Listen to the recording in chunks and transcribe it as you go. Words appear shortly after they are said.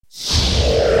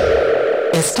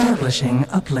Establishing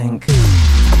uplink.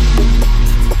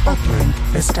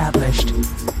 Uplink established.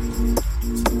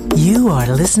 You are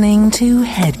listening to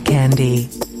Hedkandi.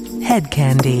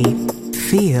 Hedkandi.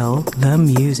 Feel the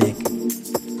music.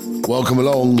 Welcome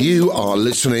along. You are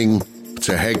listening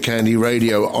to Hedkandi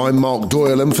Radio. I'm Mark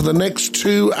Doyle, and for the next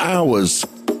 2 hours,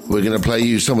 we're going to play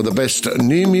you some of the best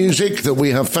new music that we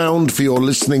have found for your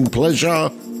listening pleasure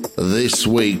this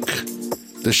week.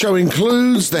 The show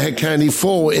includes the Hedkandi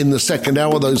 4 in the second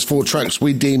hour, those 4 tracks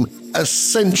we deem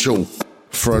essential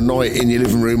for a night in your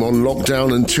living room on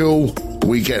lockdown until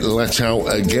we get let out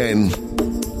again.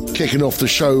 Kicking off the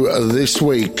show this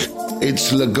week,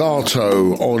 it's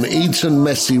Legato on Eton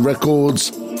Messy Records.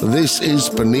 This is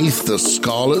Beneath the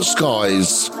Scarlet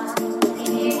Skies.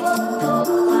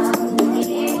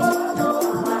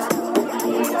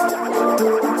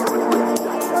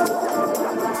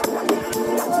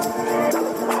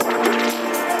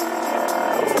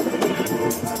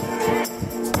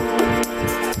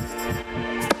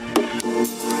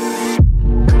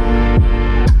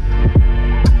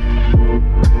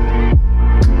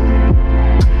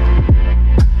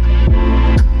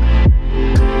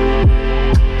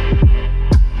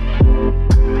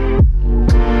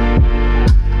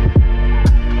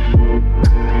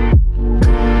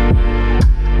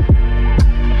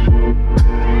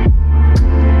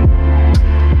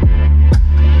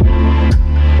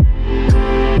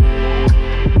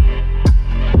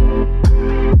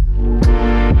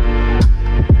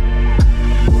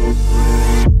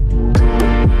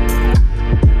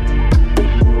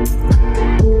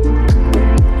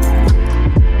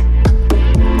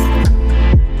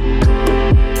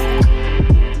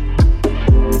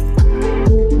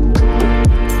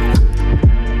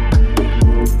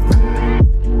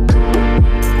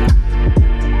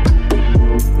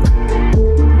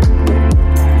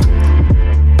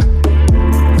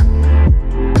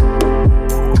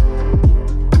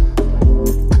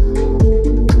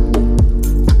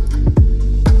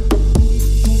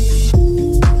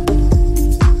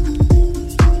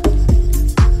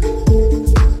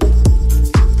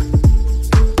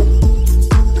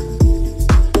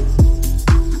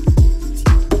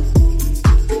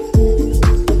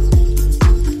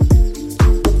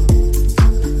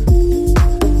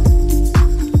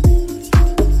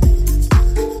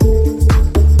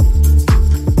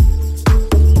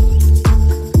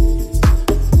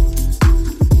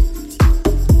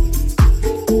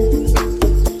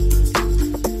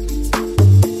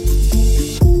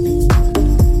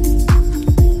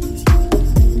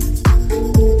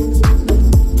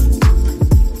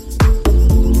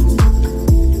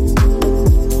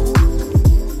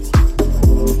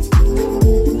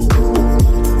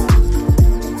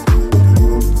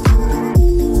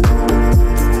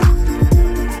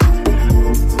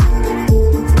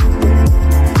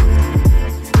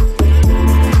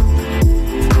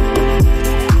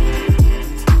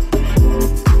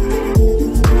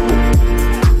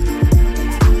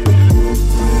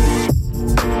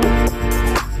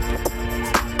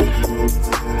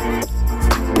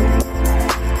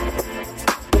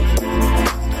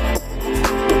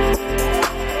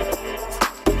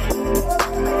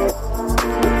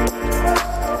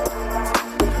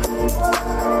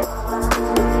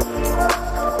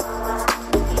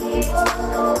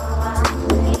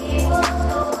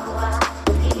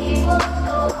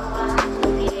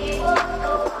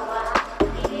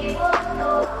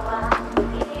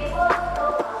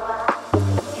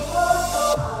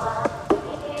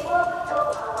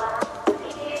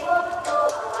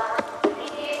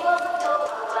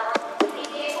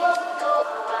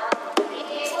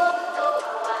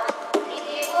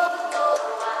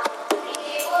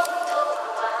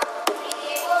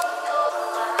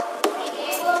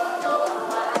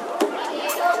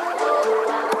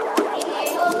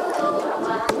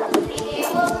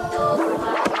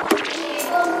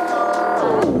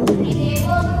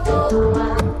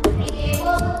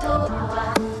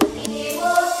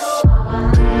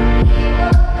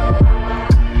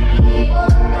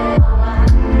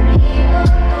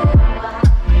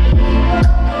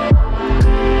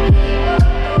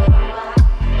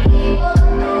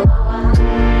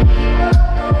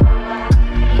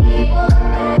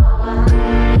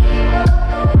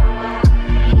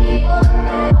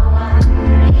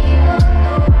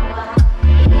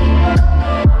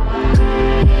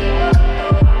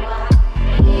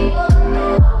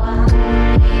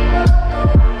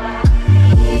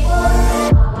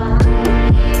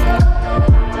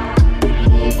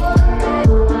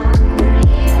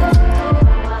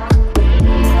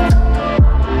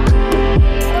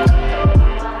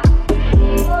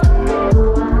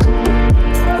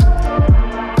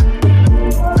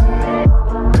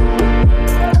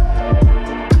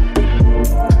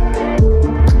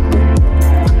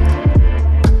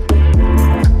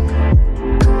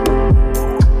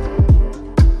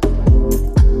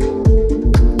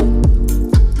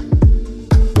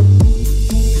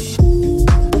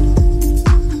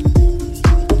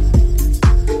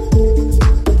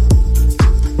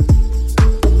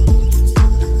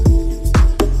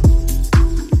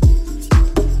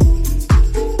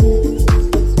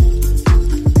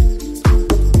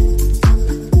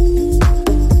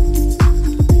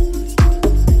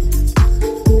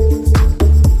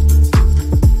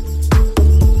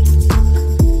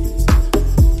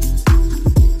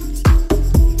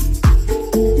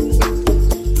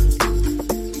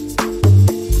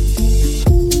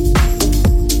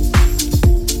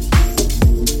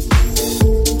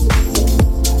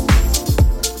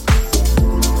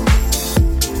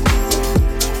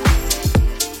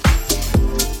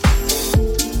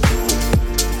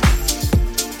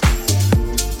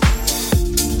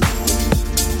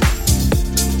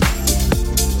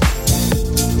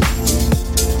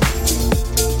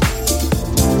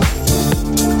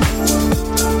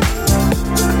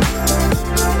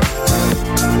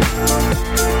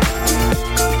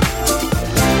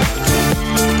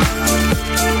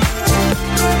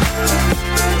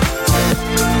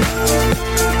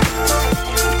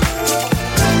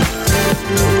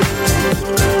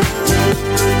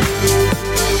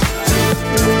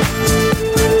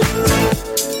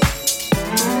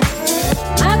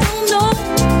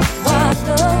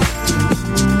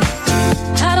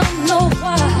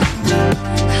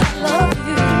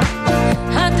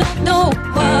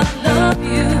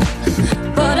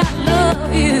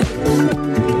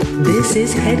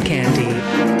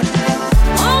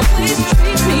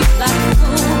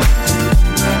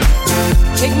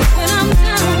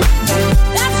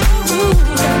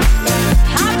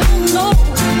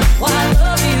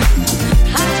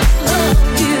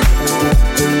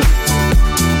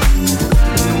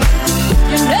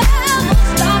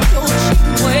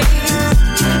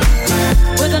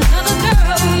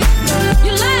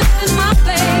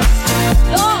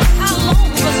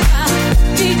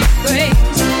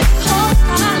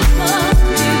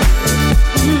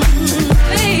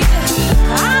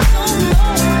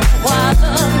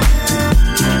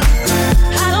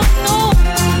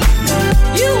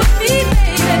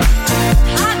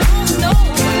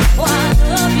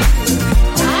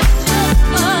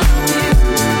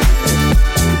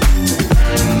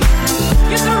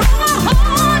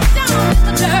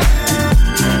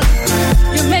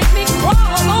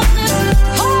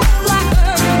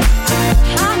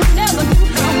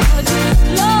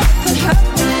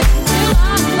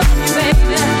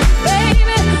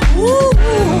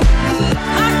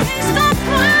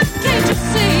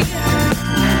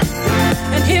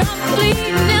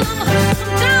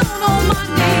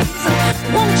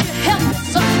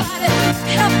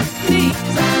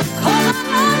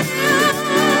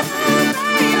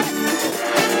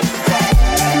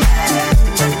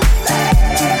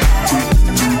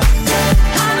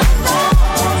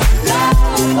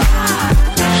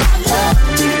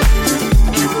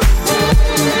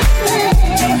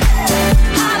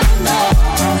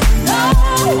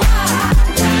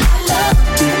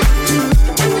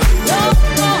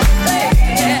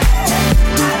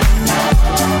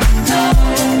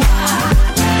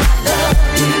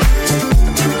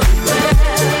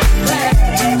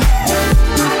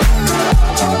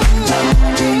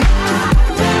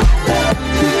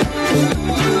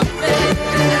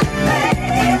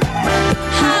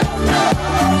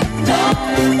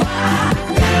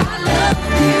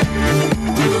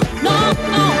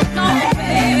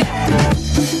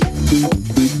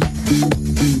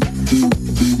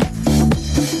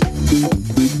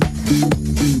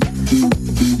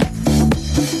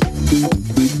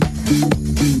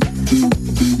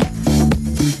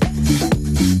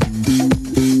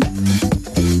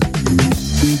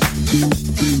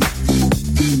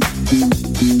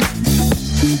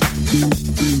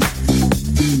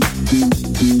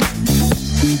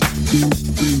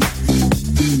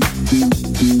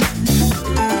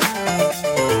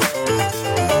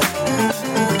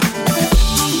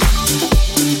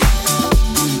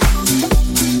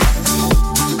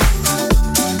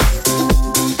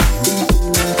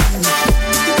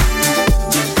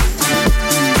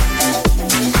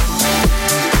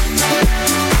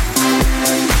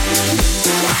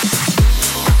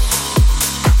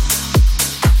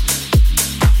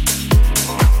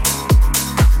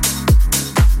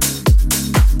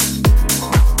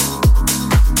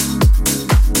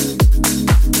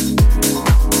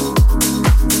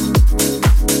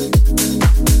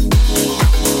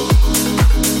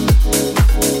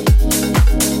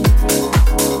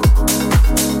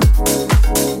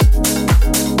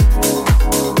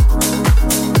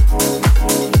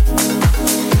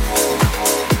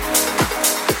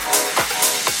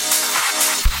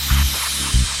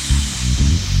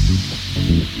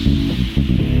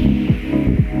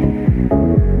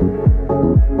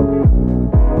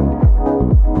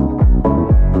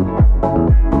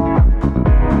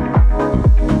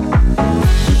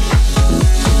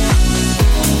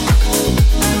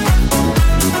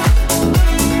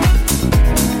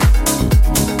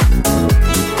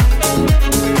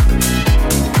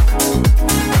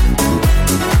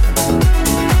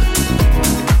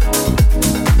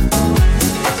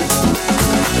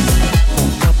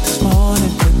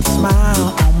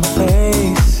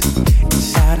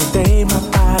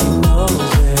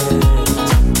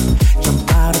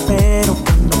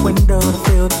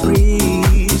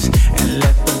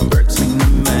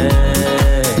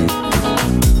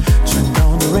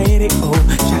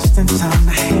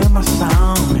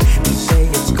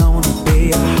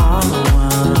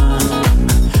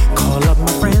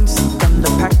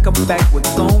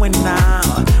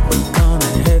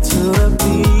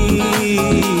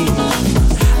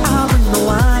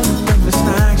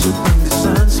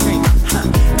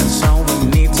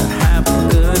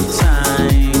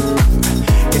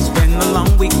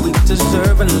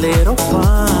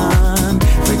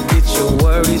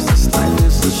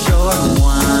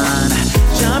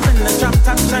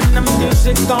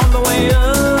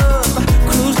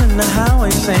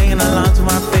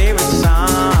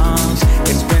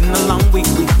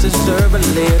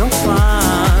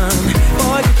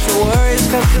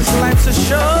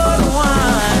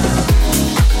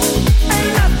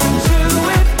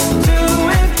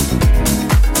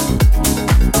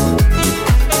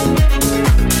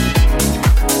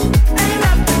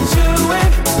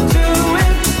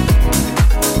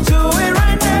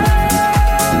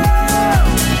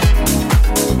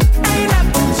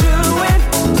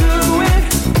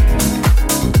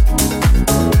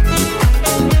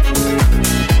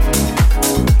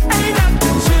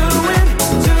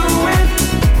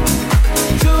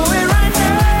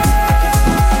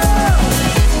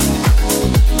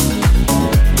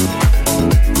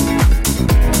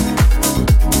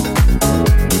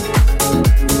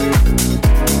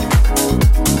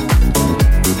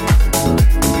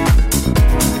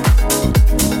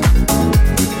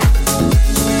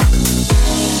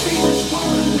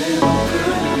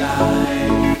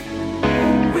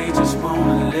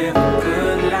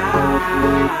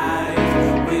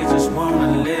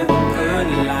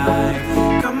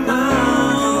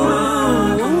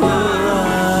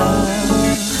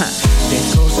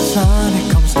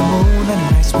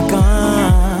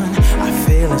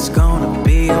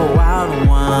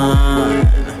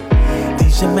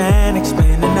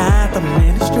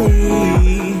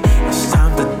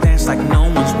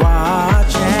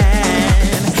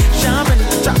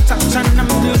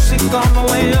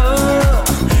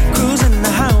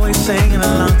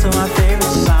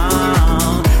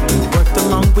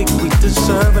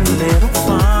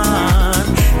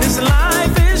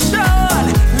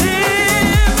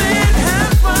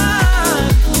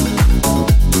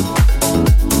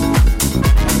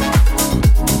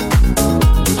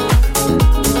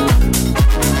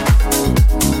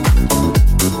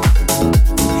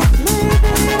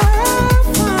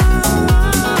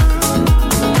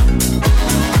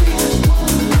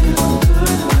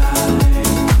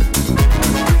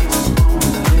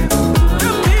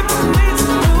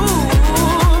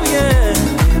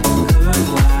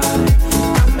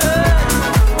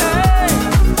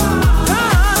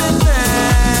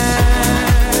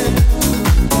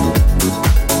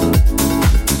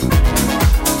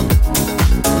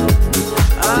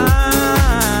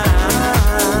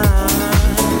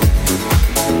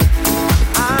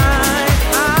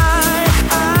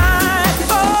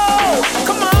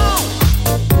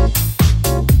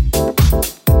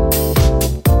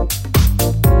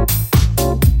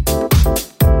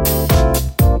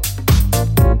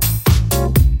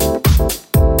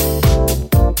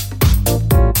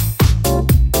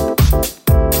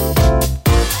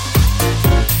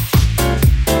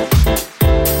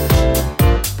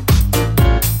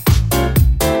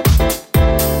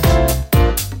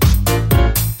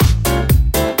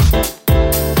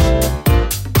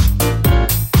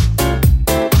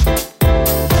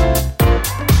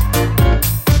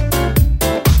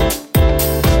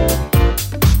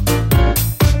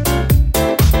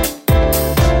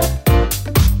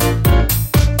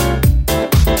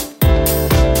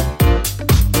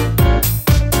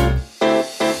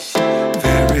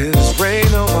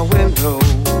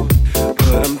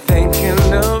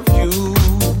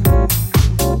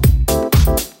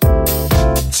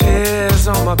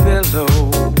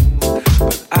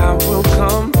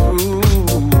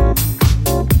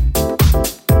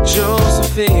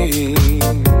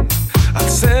 Josephine, I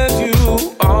send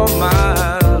you all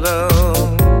my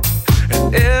love,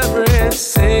 and every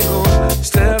single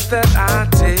step that I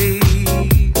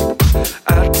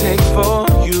take for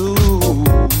you,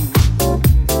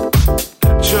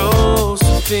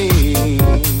 Josephine.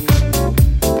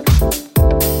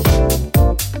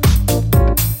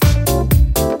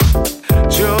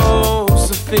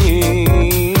 Josephine,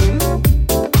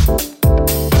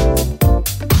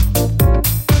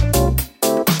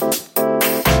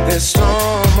 there's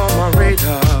storm on my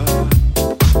radar,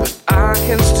 but I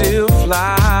can still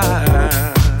fly.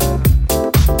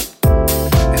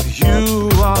 And you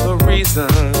are the reason,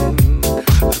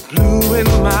 the blue in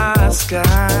my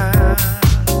sky.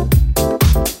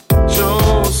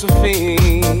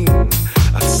 Josephine,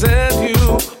 I send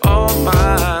you all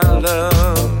my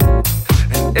love,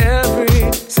 and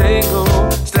every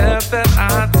single step that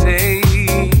I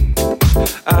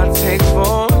take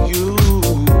for you,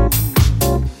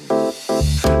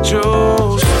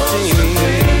 Josephine.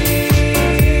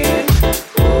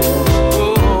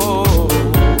 Oh,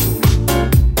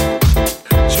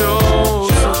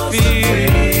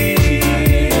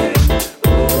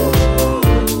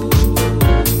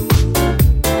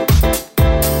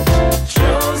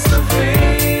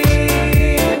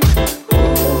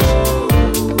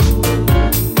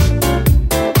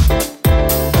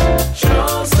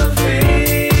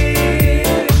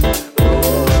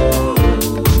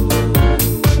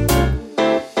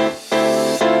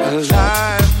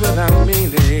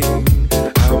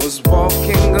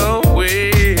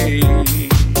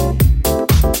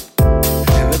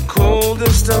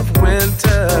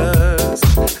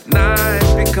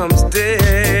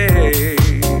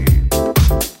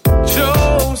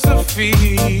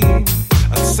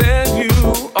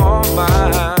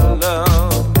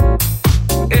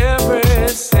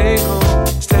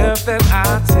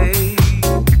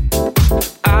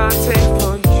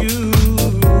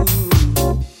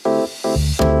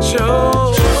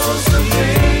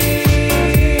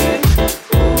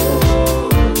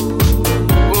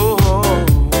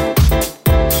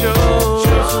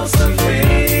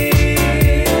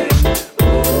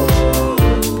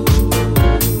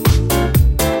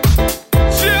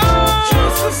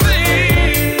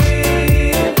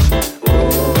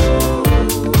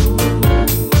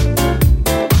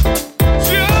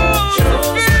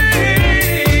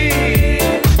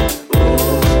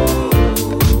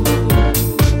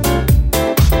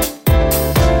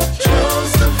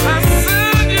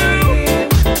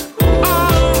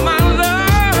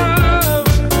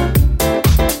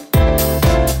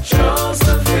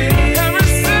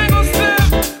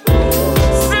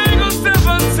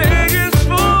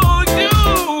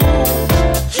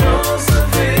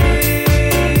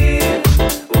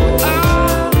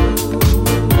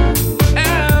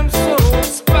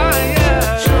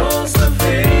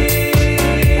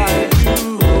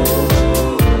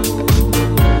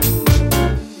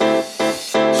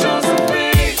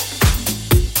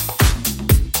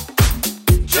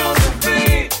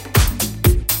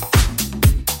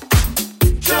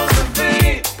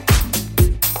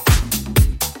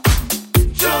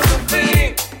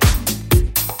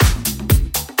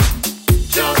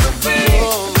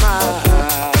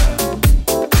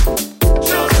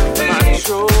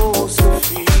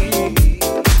 Josephine.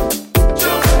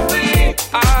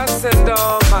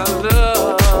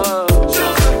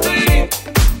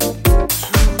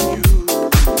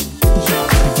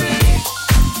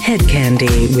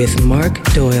 Hedkandi with Mark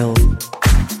Doyle.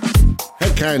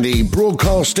 Hedkandi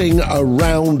broadcasting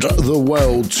around the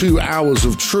world. 2 hours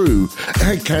of true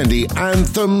Hedkandi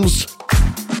anthems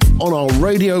on our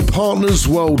radio partners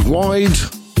worldwide,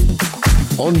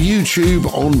 on YouTube,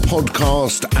 on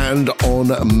podcast and on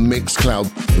Mixcloud.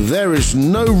 There is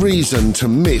no reason to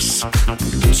miss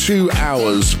 2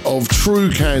 hours of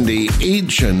true candy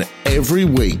each and every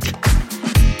week.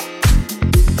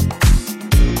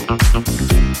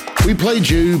 We played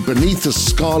you Beneath the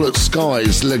Scarlet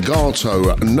Skies,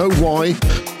 Legato, Know Why,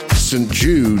 St.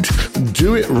 Jude,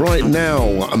 Do It Right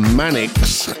Now,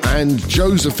 Mannix, and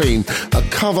Josephine, a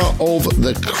cover of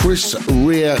the Chris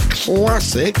Rea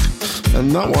classic,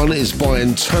 and that one is by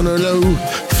Antonio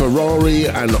Ferrari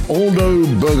and Aldo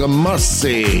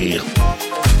Bergamassi.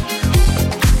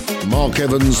 Mark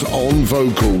Evans on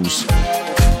vocals.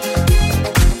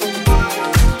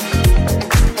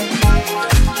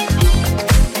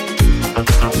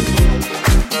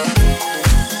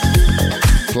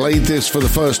 Played this for the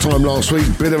first time last week,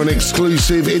 bit of an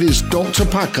exclusive. It is Dr.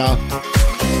 Packer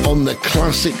on the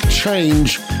classic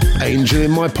Change, Angel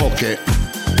in My Pocket.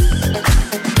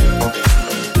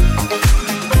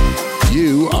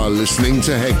 You are listening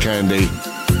to Hedkandi.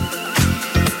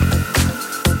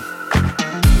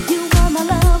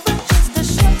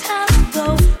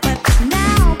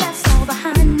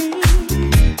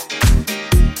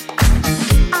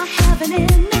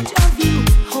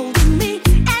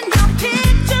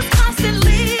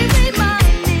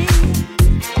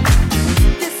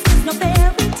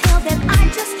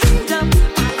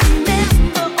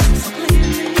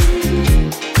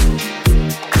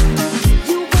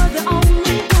 You were the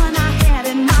only one I had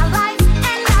in my life.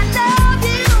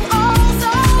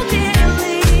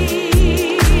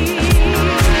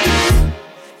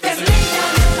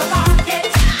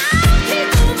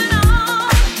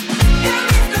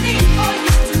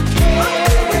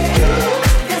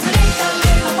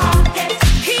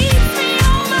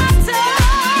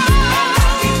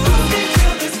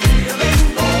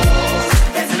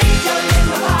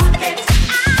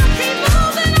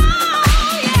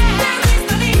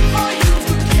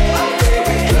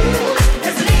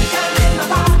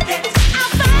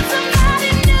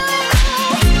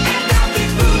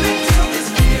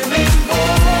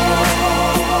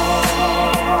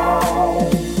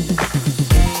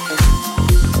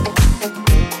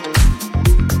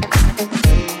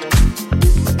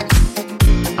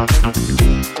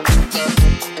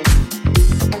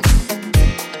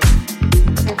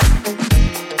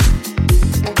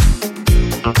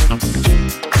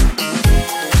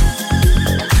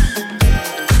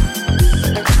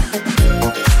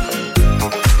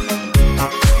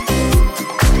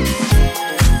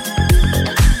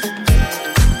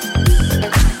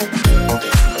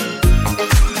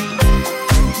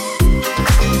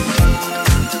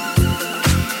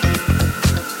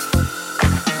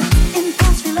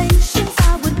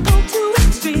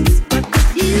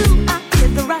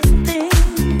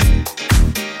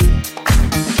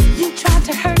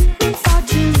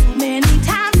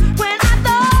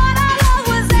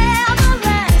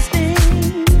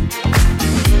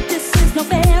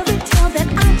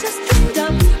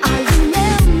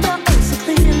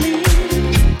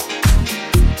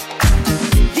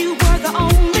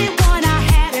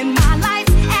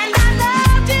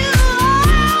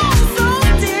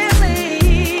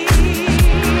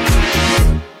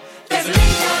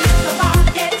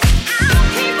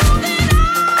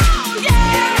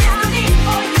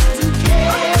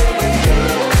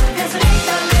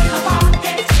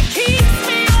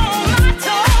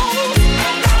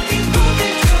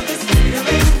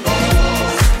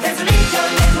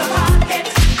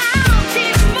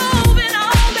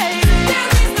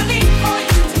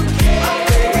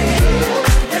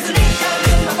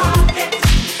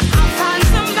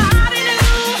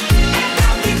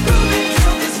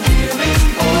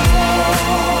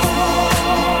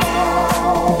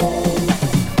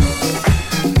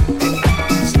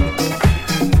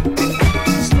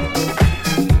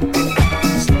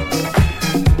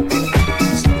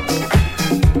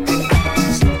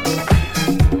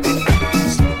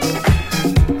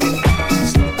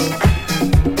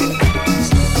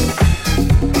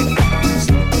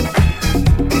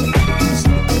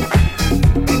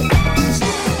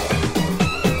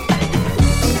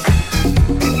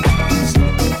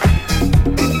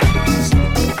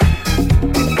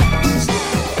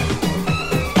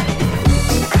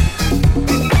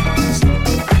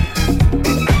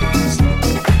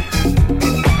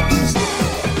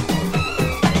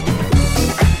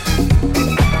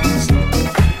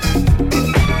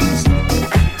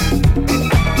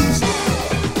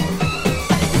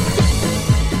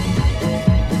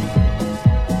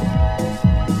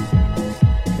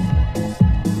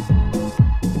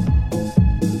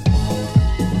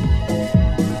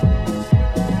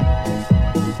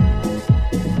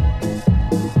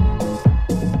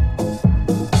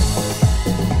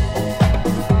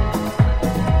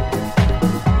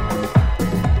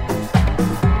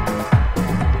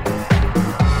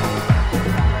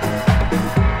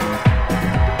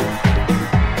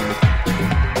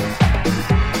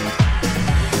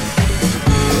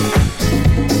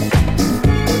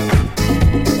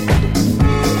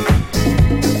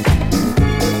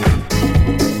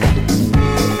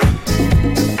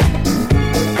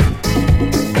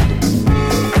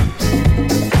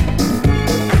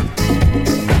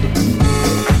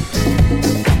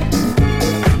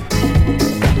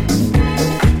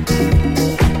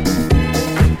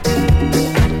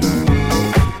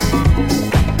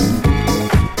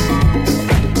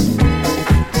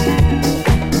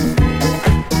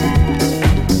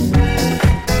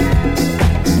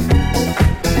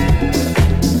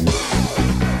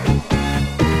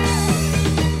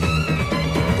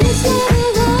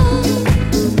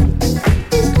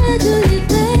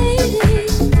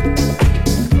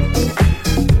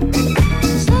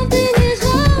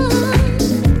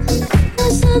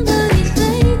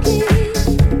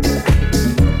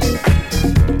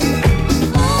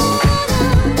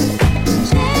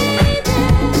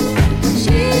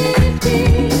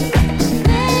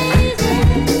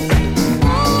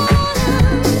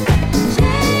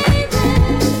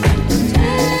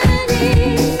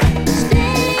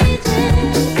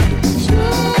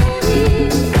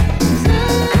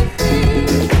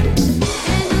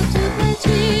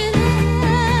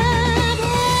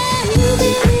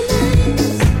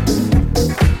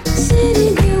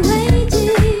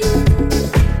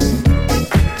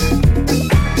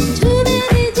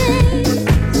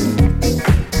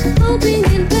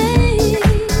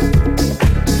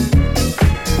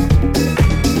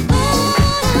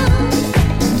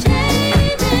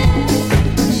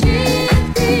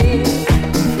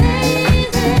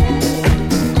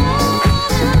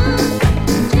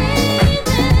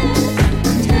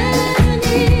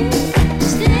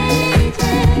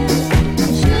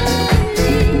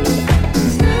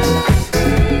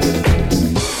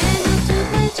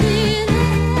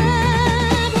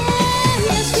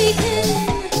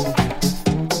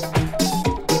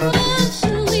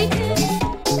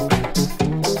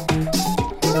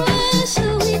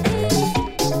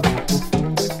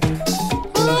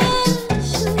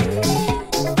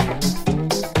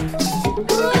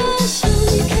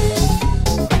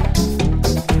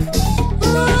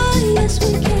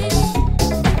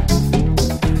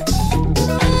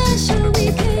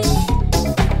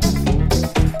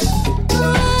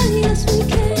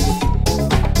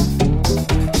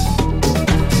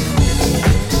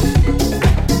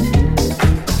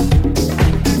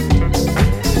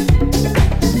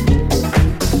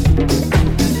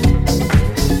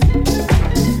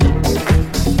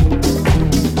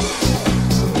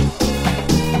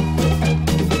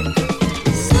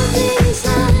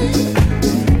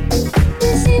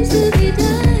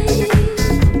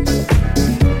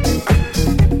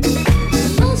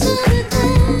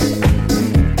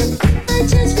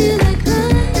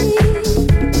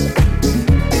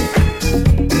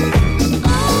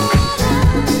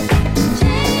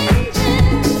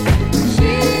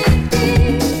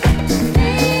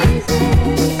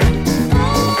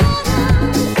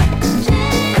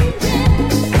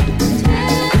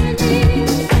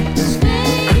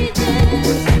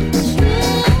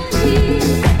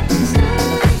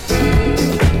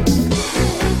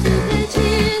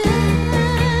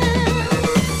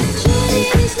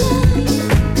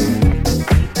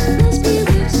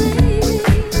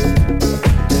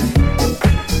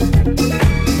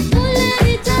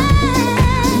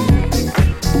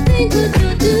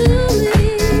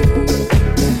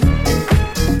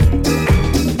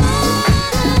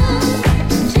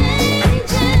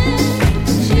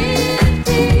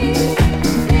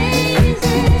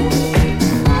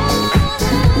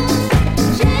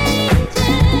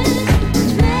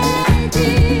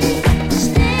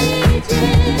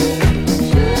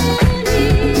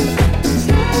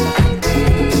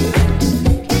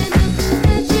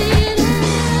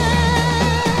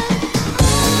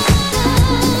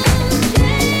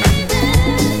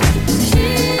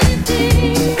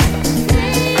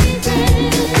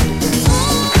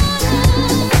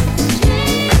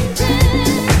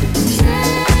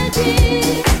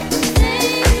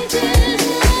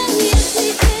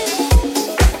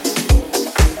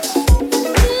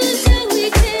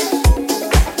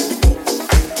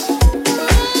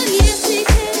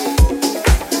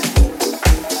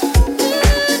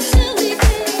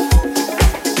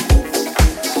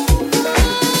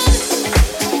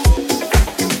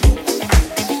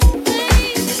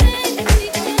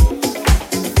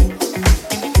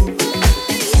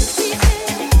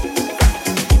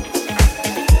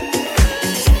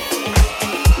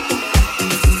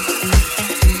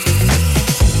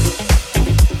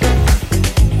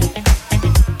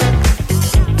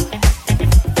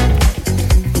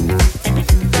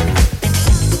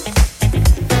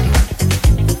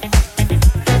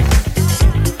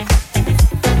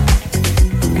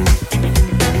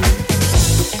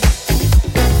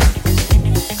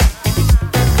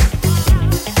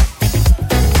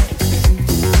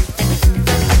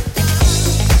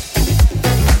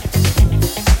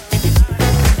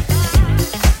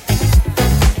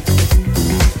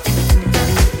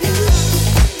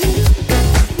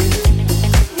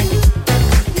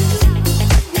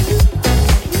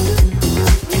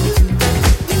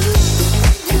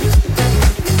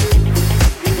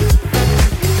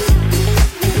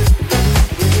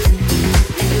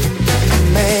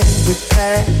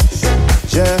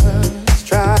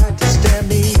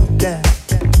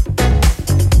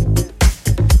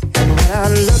 I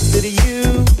looked at you,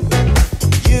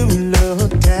 you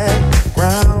looked at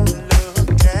ground,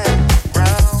 looked at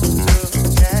ground,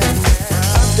 looked at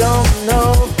ground. I don't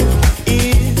know who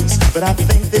is, but I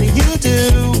think that you do.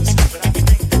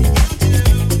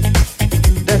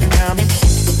 Now,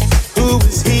 who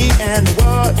is he and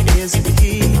what is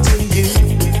he to you?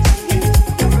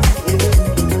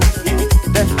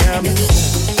 Now,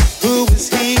 who is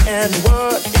he and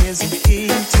what is he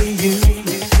to you?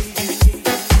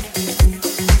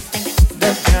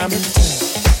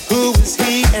 Who is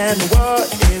he and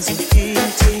what is he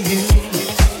to you?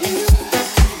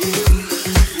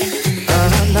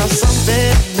 Now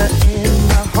something in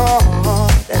my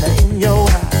heart and in your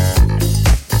eyes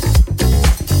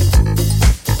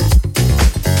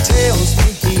tells me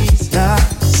he's not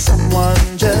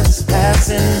someone just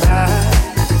passing by.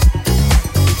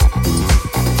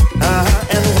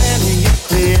 And when you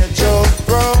cleared your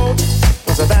throat,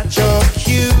 was that your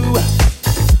cue?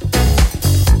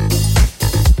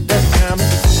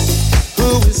 Who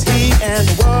is he and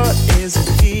what is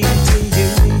he to you?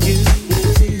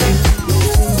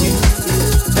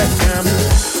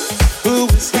 Who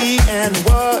is he and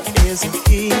what is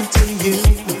he to you?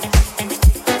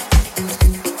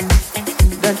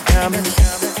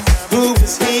 Who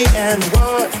is he and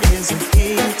what is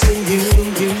he to you?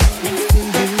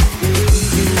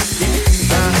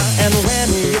 And when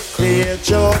you cleared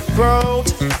your throat,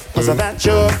 was that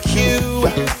your cue?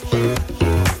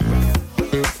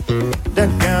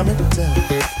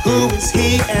 Who is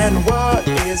he and what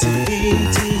is he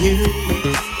to you?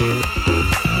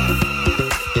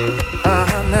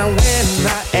 Now when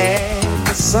I add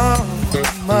the sum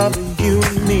of you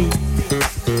and me,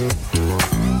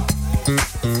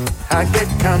 I get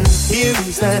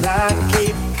confused and I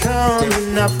keep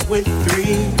coming up with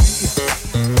three.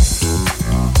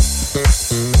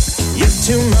 You're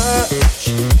too much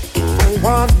for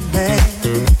one man,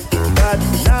 but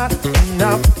not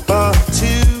enough for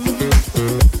two.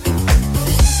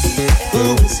 Who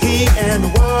is he and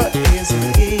what is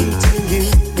he to you?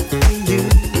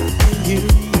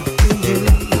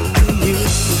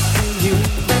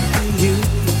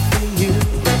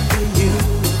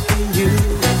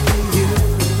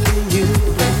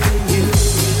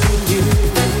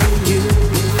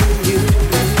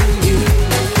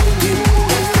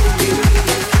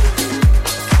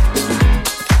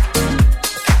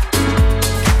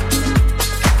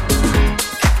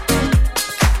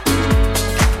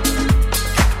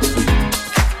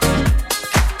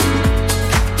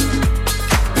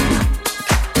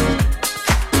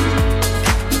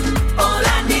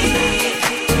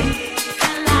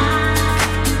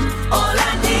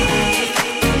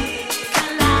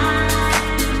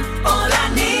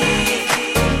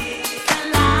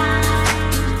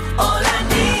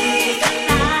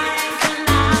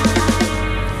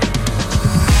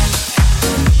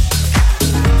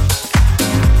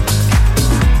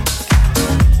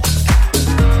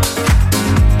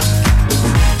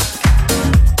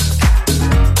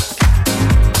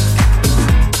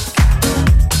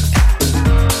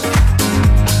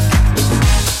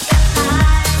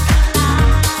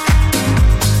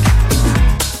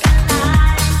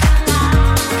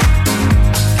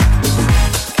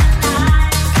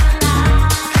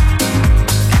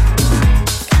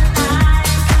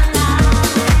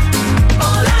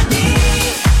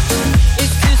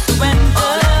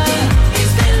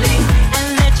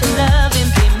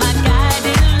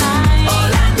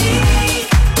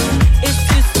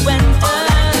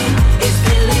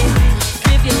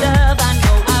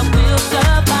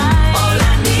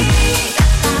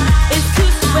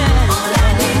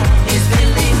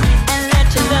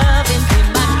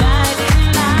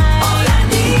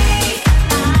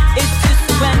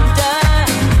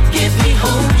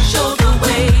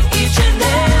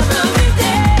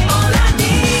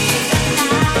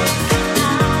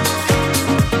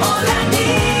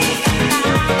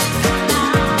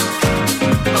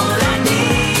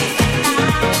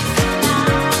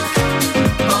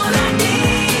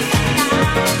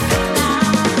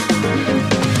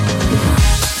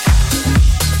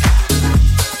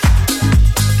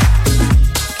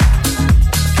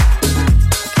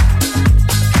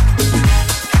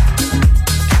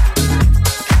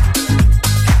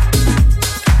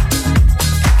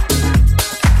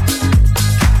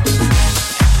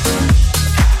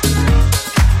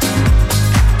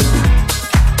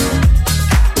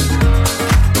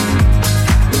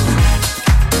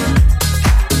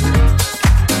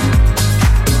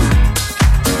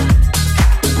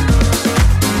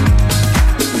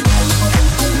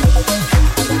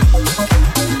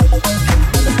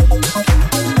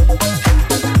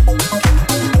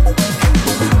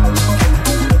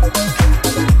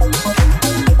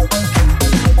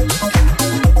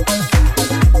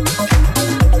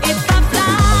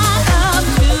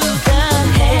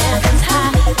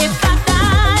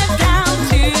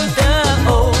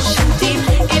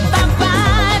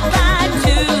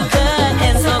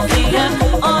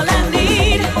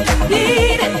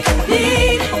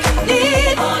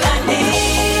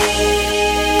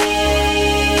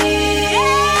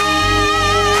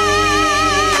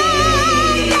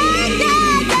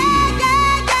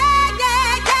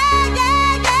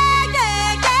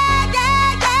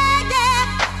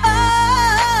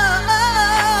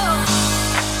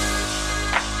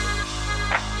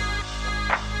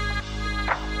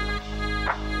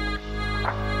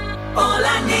 All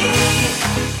I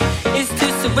need is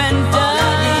to surrender. All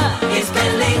I need is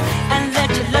belief, and let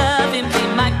your loving be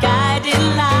my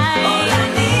guiding light. All I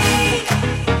need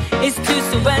is to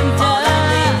surrender. All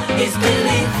I need is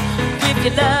belief. With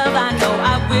your love, I know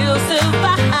I will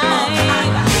survive. All I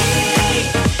need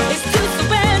is to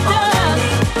surrender. All I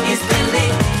need is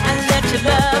belief, and let your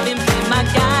loving be my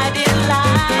guiding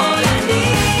light. All I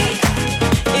need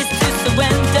is to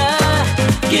surrender.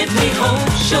 Give me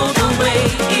hope, show the way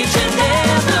each and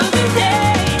every day.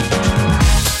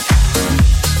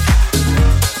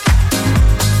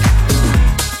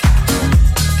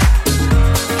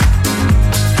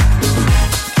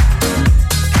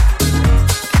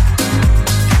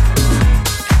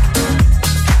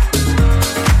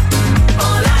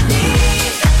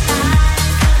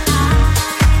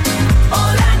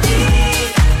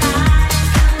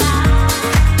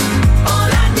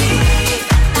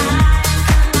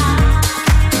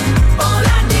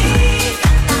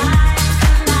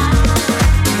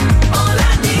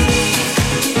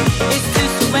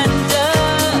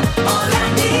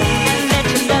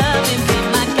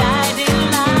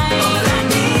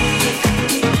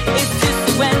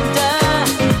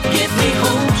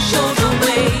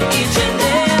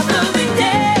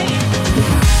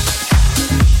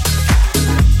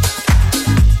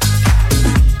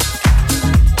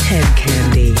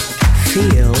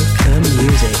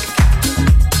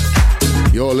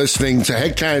 Listening to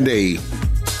Hedkandi.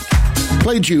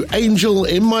 Played you Angel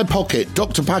in My Pocket,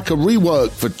 Dr. Packer rework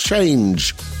for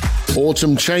Change,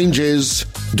 Autumn Changes,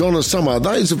 Donna Summer.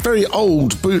 That is a very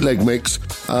old bootleg mix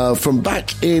from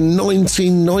back in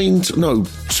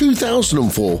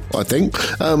 2004, I think.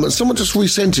 Someone just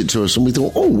resent it to us and we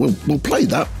thought, we'll play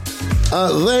that.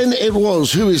 Then it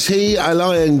was Who Is He?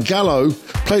 Alain Gallo.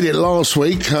 Played it last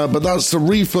week, but that's the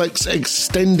Reflex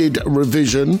extended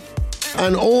revision.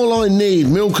 And All I Need,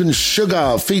 Milk and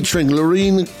Sugar, featuring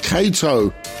Lorene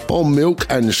Cato on Milk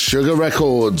and Sugar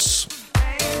Records.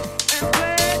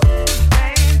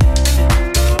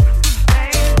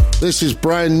 This is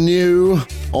brand new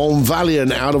on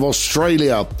Valiant out of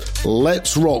Australia.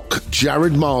 Let's Rock,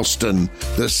 Jared Marston,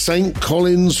 the St.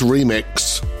 Collins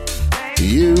remix.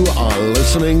 You are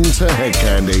listening to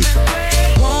Hedkandi.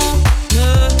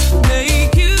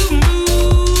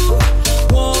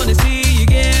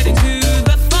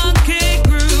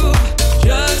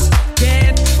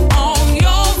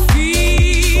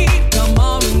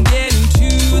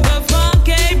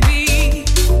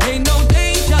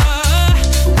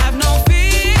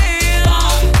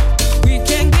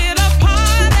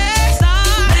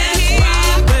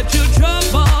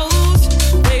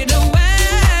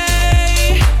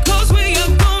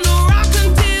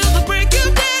 Break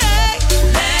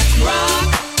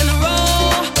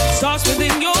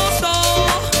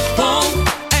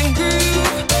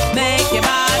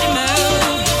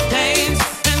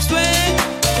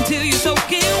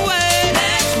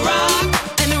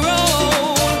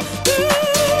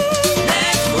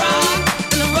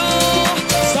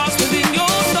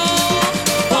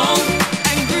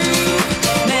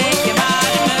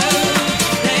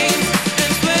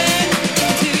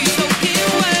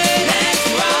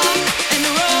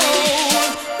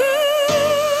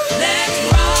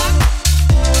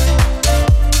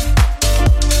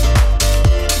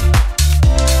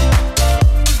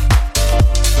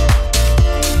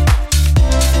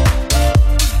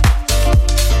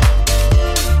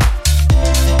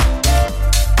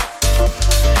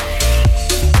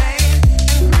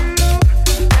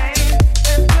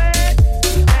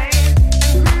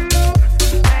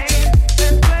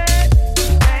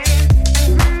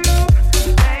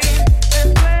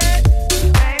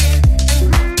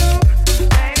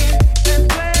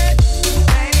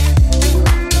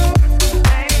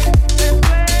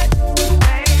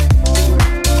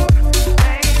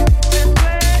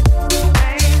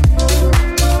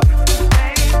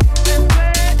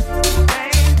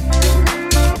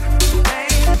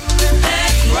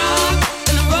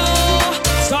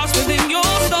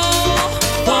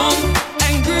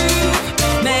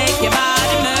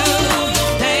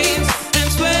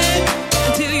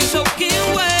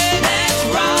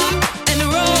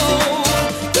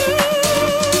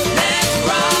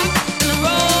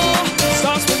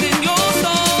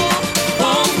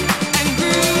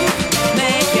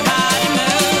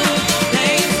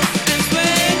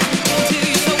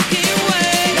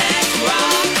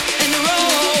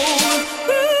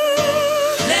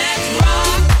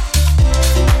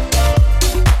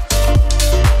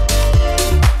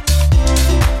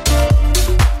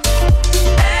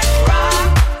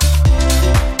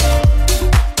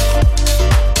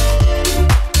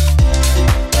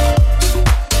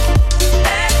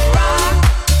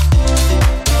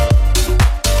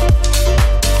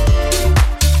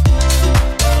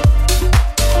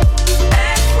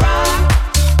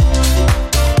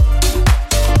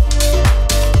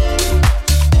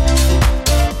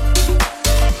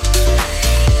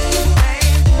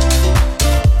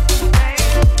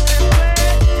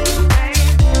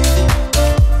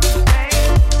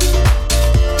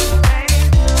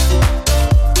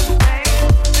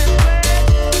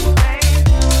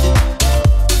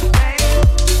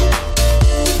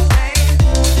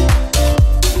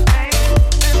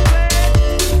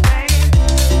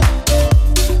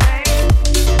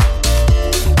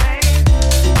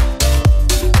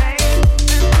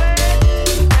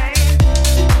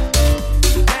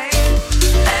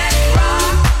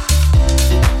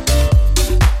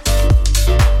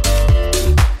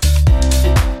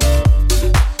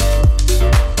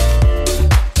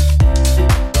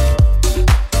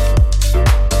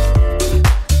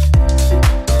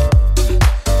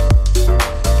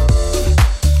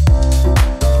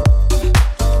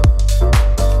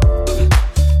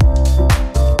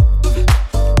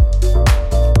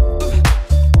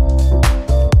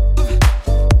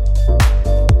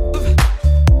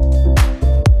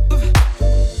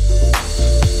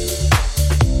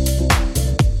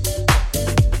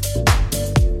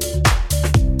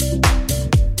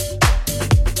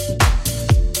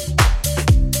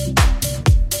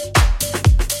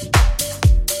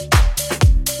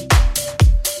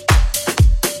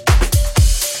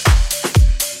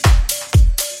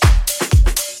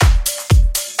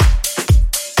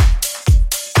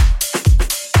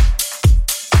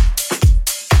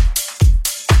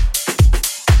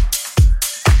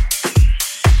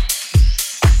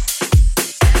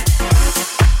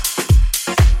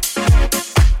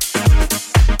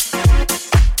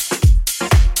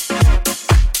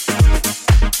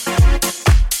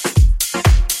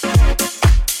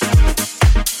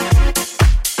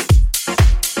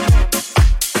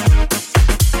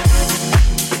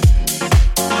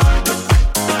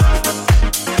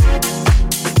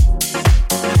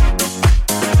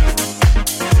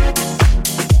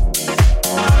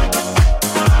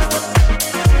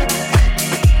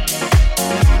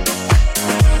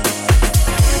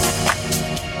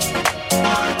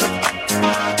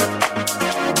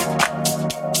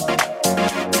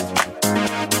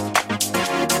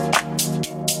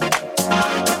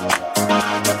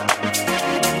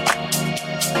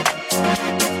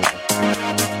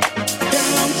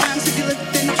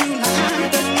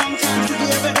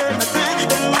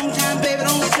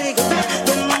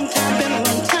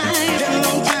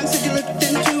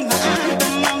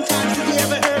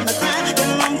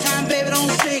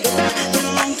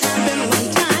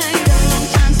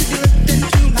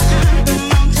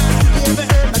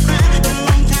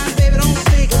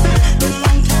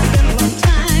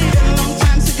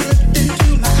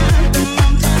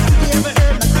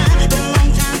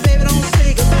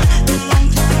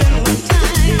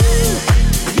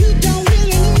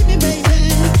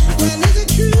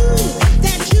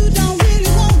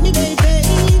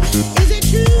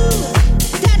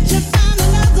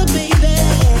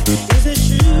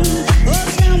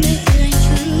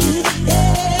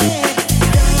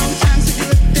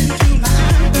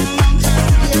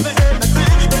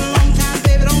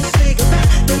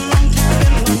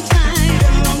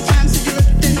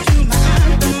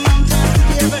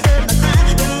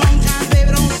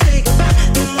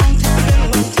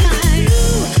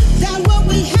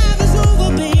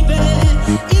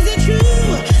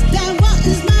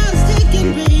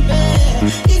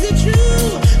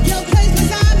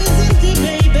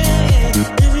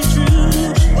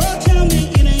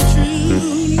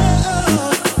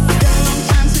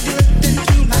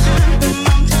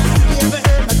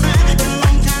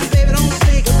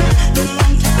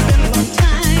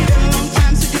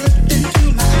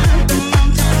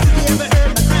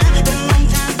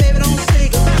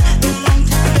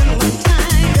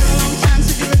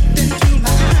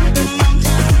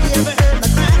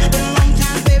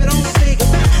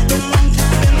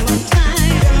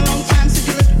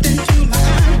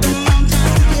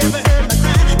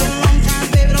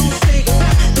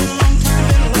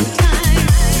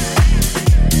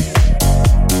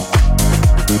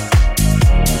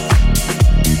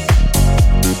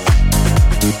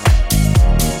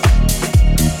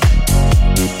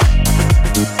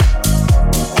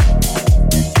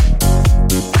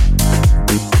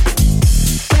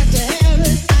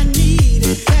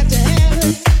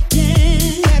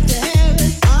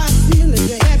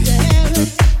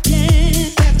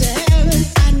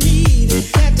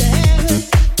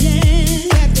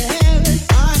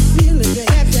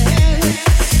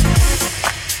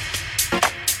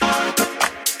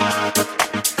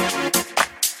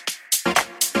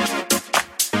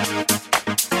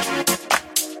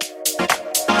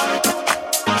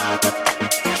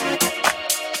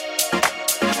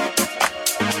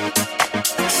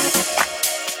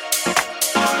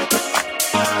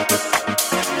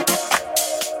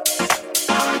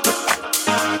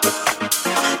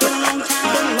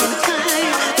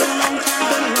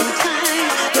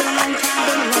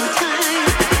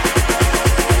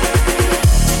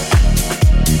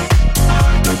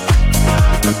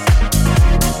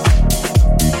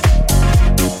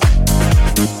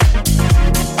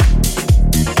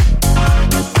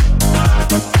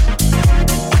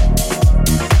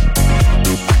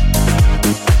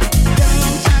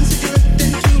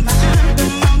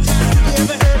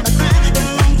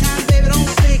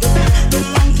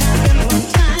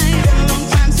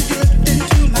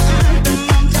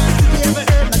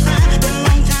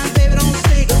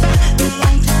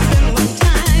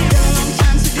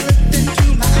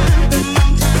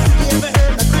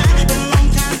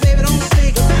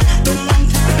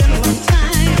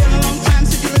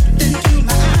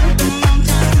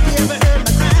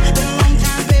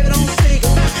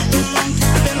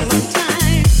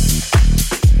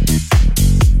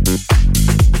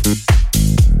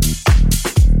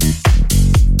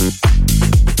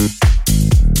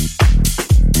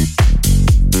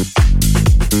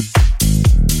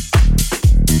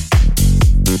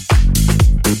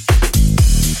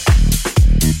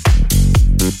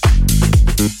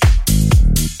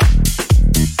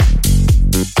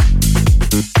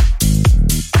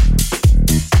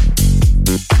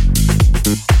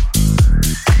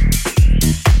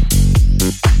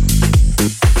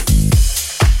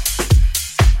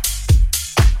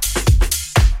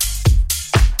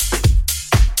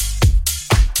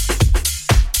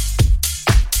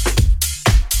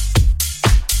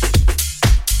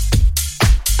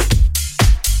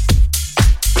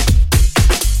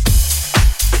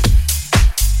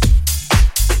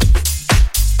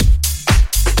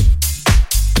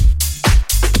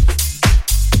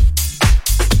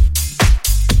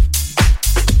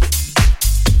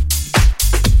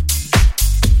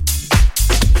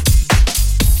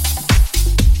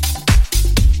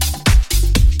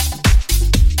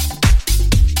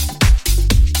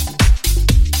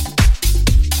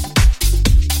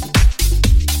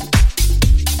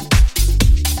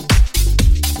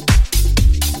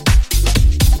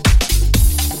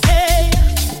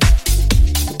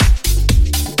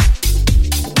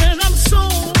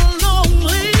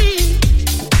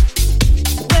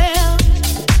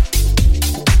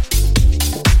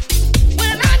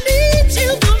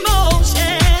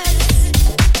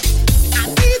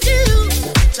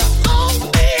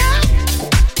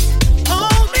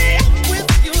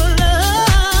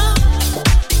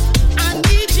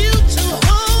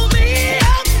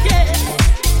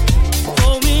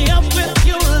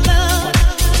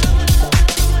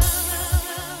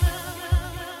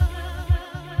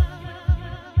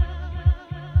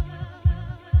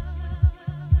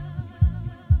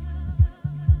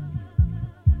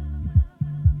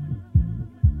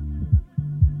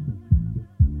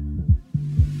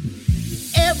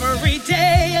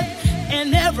day,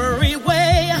 in every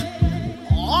way,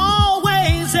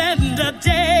 always and a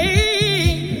day.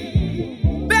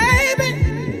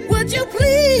 Baby, would you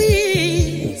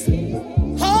please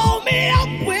hold me up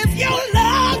with your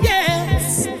love?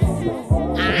 Yes,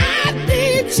 I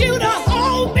need you to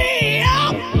hold me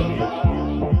up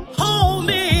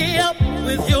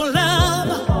with your love.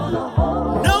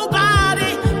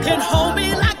 Nobody can hold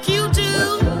me like you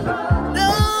do.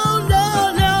 No,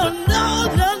 no, no, no,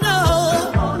 no, no.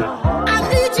 I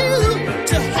need you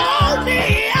to hold me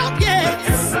up,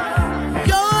 yes.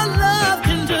 Your love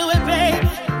can do it, baby.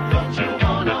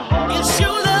 It's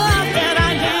your love that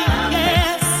I need,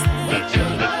 yes.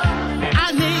 I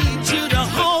need you to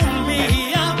hold me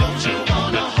up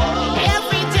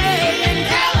every day and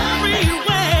every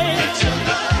way.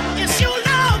 It's your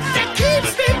love that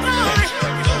keeps me by.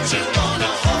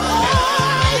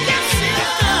 Oh, yes, it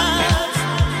does.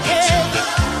 Yeah.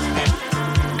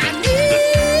 I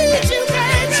need you,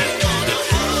 baby.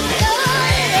 Yeah,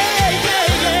 yeah,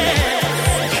 yeah.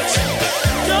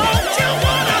 Don't you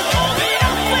wanna hold me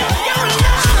up with your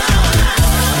love?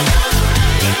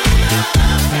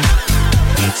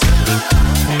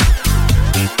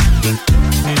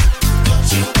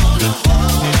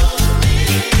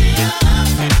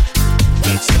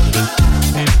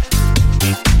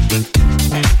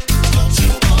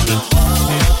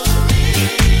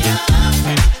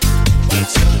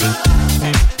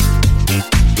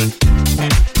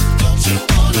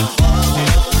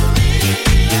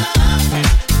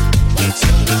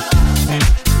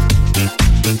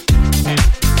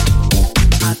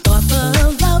 I thought the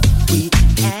love we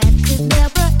had could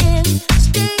never end.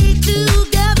 Stay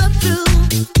together through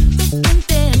thick and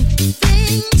thin.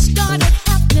 Things started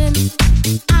happening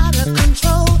out of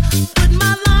control. Put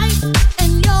my life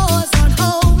and yours on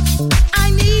hold. I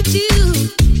need you,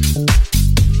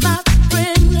 my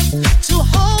friend, to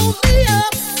hold me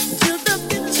up till the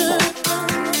bitter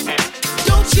end.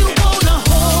 Don't you wanna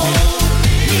hold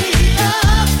me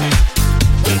up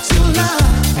with your love?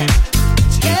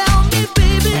 Tell me,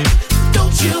 baby,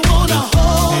 don't you wanna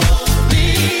hold me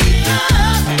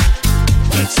up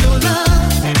with your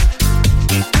love?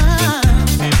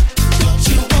 Don't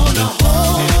you wanna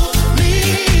hold me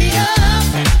up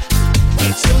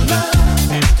with your love?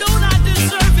 Don't I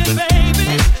deserve it,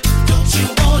 baby? Don't you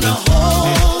wanna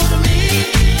hold me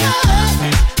up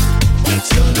with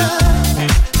your love?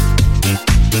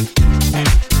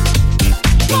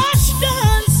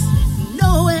 Questions,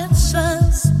 no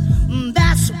answers.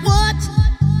 That's what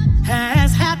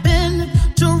has happened.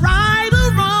 To right or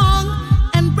wrong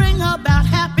and bring about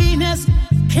happiness.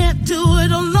 Can't do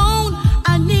it alone.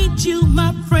 I need you,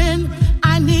 my friend.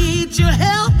 I need your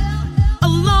help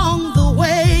along the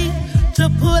way to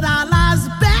put our lives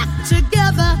back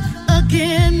together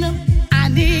again. I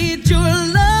need your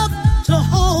love to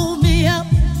hold me up.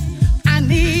 I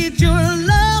need your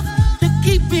love to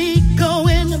keep me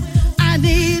going. I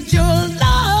need your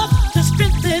love to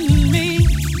strengthen me.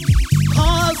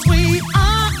 'Cause we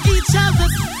are each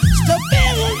other's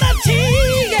stability,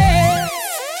 yeah.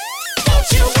 Don't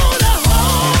you wanna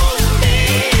hold me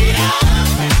up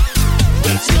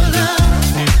with your love?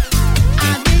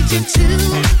 I need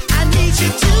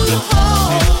you to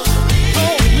hold me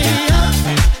up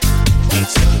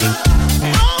with your love.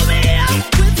 Hold me up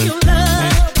with your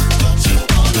love.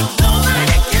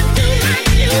 Nobody can do like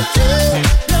you do.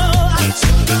 No,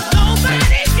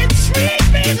 nobody can treat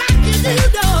me like you do.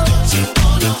 No.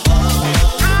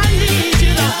 I need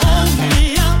you to hold me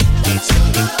up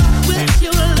with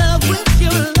your love, with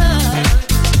your love.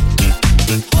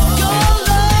 Your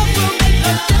love will make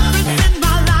a difference in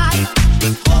my life.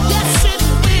 Yes, it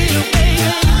will, baby.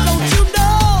 Don't you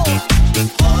know?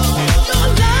 Your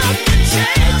love can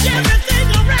change everything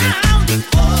around.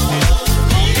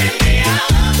 Holding me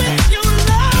up with your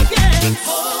love, yeah.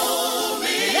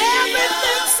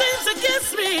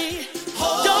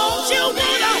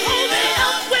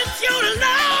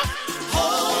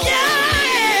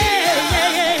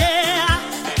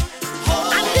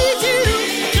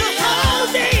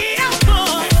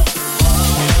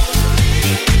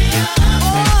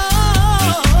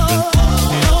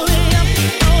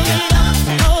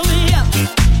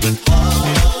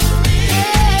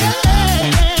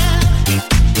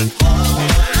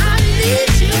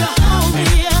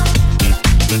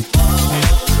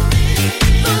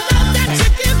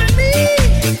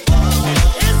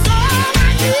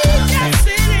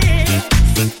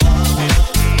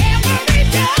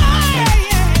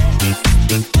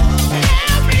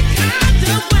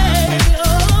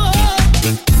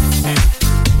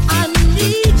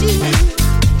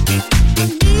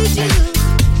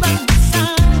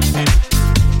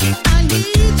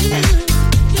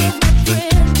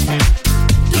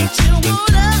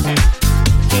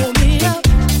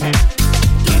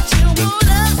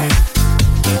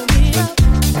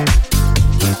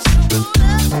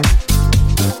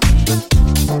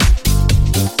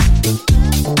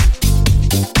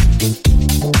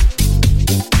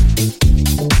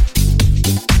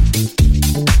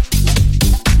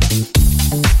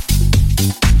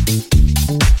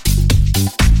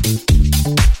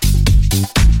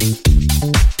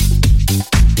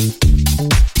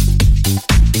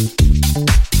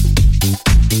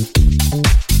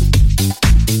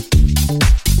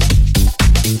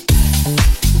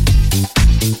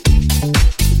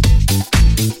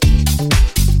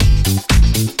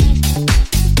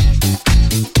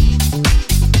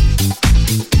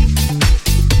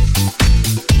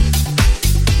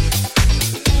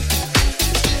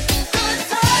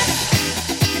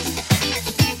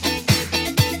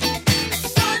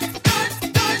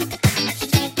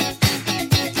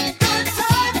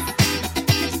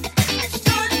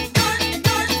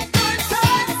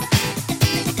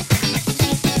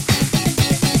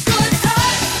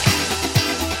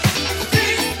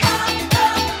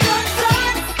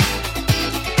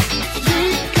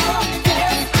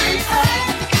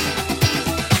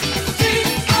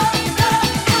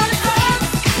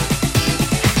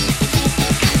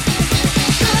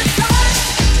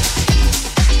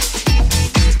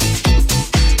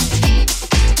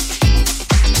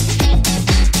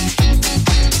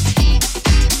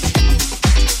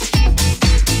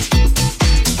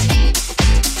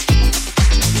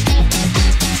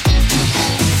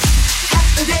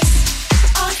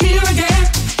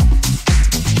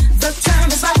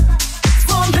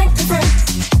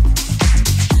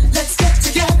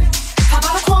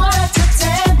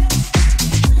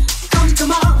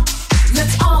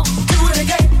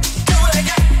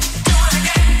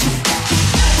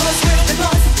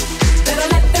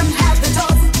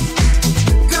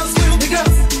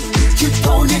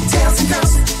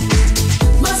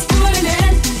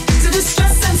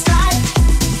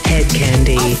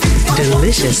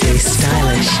 deliciously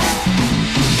stylish.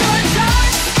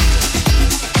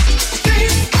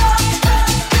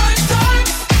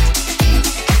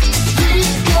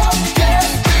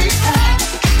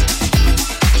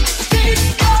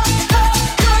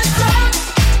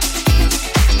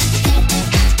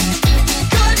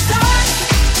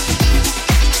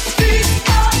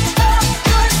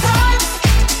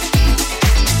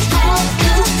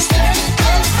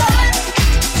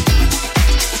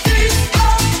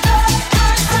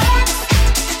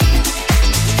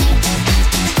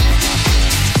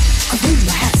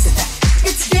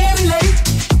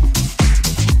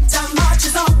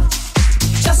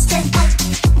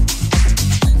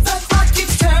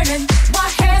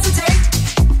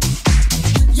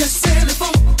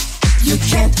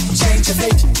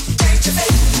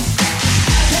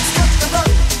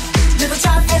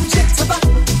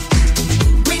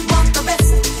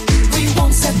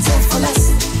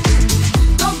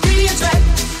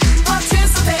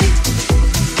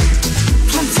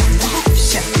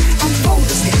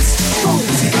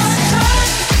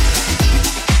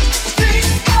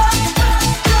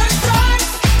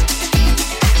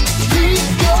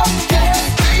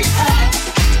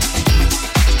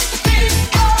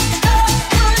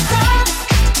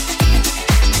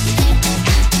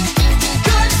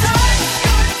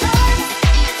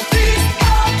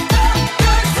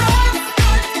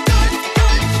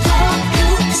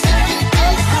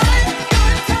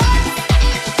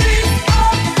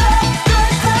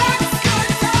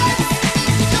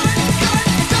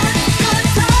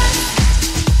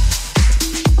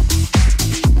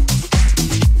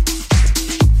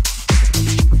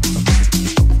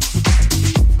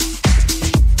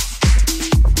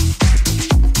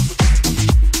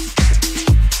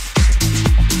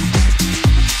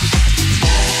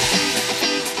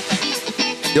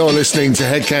 You're listening to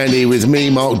Hedkandi with me,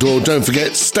 Mark Doyle. Don't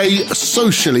forget, stay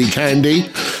socially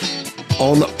candy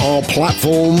on our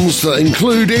platforms that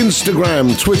include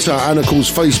Instagram, Twitter, and of course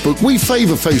Facebook. We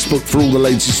favour Facebook for all the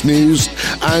latest news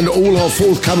and all our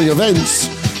forthcoming events,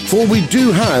 for we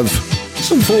do have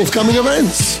some forthcoming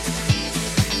events.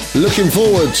 Looking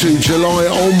forward to July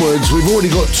onwards. We've already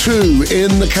got 2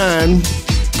 in the can.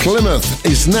 Plymouth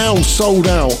is now sold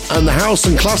out, and the House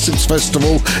and Classics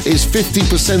Festival is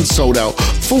 50% sold out.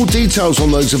 Full details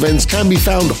on those events can be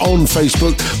found on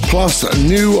Facebook, plus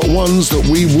new ones that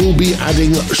we will be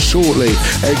adding shortly.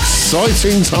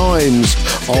 Exciting times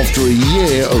after a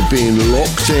year of being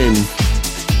locked in.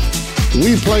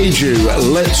 We played you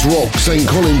Let's Rock St.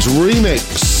 Collins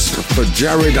remix for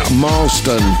Jared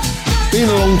Marston. Been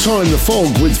a long time, The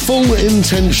Fog with Full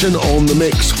Intention on the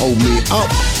mix. Hold Me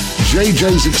Up.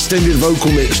 JJ's extended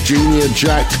vocal mix, Junior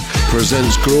Jack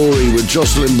presents Glory with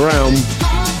Jocelyn Brown.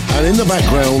 And in the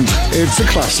background, it's a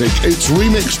classic. It's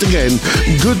remixed again.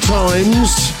 Good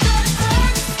Times.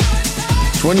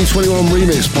 2021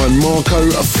 remix by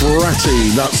Marco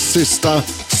Ferrati. That's Sister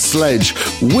Sledge.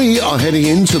 We are heading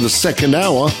into the second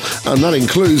hour, and that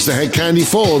includes the Hedkandi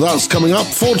 4. That's coming up.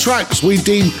 4 tracks we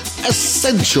deem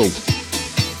essential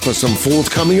for some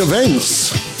forthcoming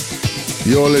events.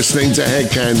 You're listening to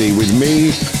Hedkandi with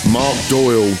me, Mark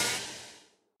Doyle.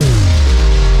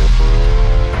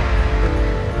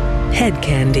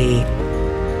 Hedkandi.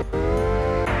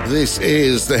 This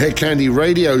is the Hedkandi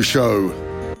Radio Show.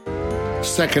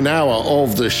 Second hour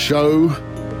of the show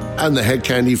and the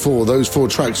Hedkandi 4. Those 4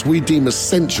 tracks we deem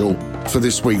essential for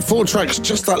this week. 4 tracks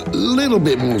just a little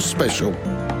bit more special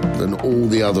than all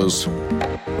the others.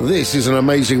 This is an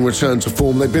amazing return to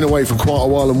form. They've been away for quite a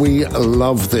while and we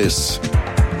love this.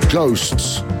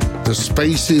 Ghosts, The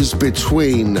Spaces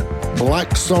Between,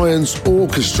 Black Science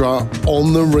Orchestra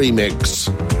on the remix.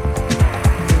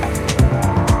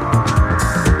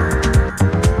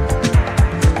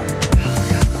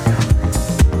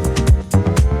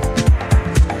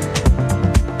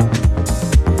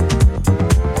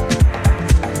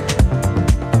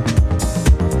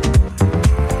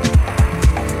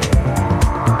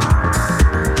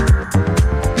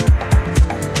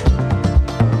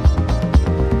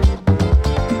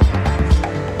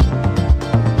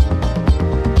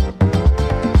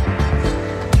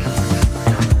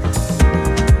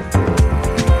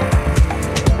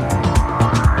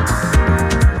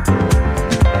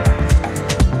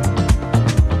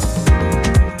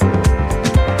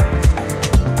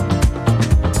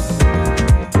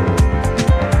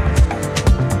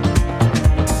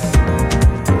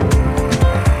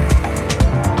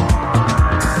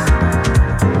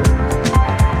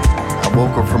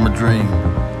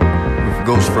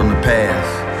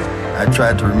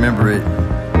 Tried to remember it,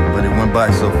 but it went by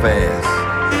so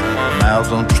fast. Miles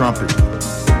on trumpet,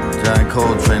 John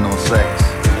Coltrane on sax,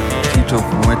 Tito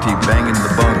Fuente banging the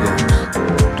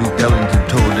bongos. Duke Ellington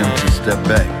told them to step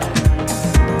back.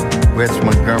 Wes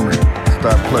Montgomery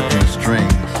start plucking the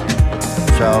strings.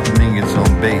 Charles Mingus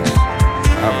on bass.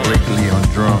 Art Blakely on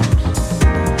drums.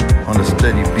 On a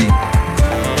steady beat,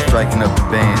 striking up the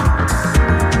band.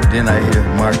 Then I hear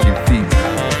marching feet,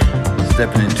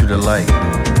 stepping into the light.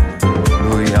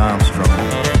 Louis Armstrong,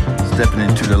 stepping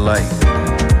into the light.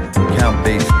 Count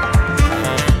Basie,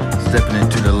 stepping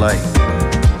into the light.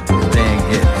 Stan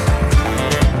Getz,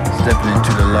 stepping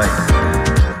into the light.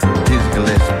 Dizzy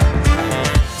Gillespie,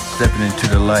 stepping into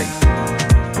the light.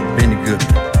 Benny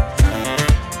Goodman,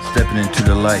 stepping into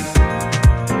the light.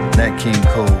 Nat King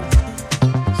Cole,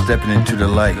 stepping into the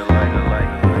light.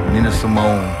 Nina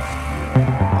Simone,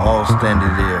 all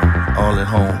standing there, all at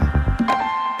home.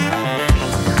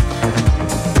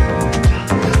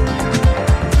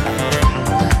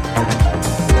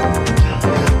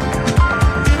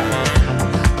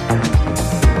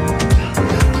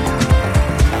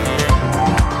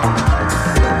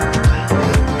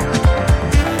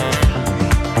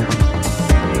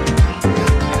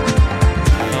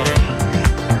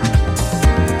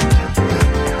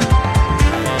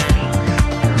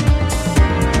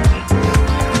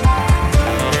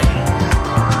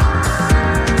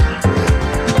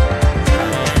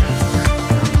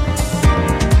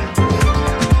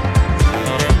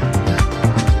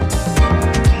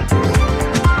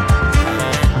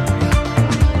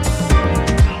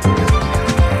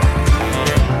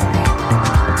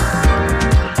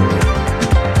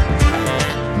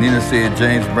 Said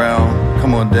James Brown,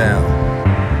 come on down,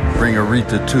 bring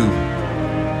Aretha too.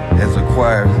 As the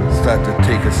choir start to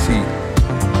take a seat,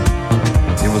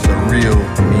 it was a real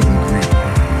meet and greet.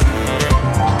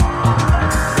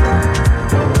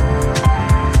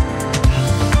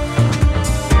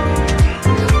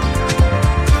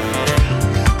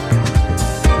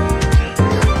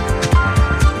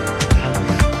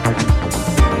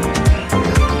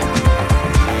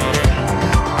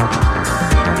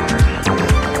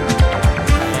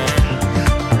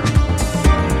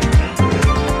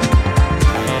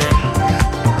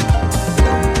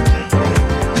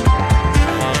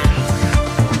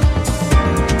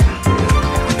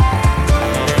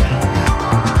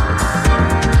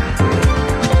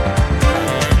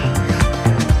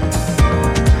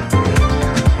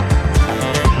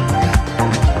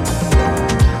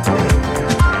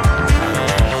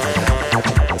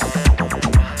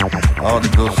 All the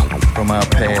ghosts from our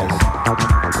past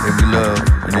that we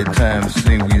loved and at times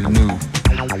seemed we knew.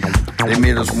 They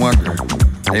made us wonder,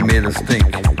 they made us think,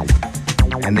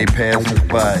 and they passed us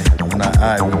by when our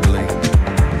eye would blink.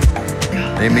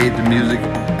 They made the music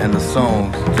and the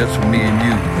songs just for me and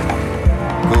you.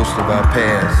 Ghosts of our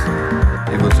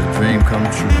past, it was a dream come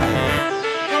true.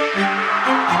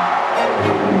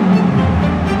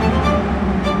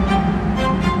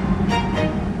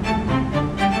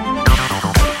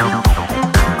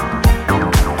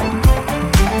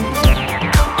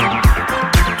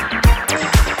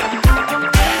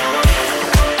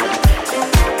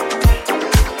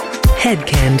 Head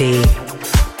Candy.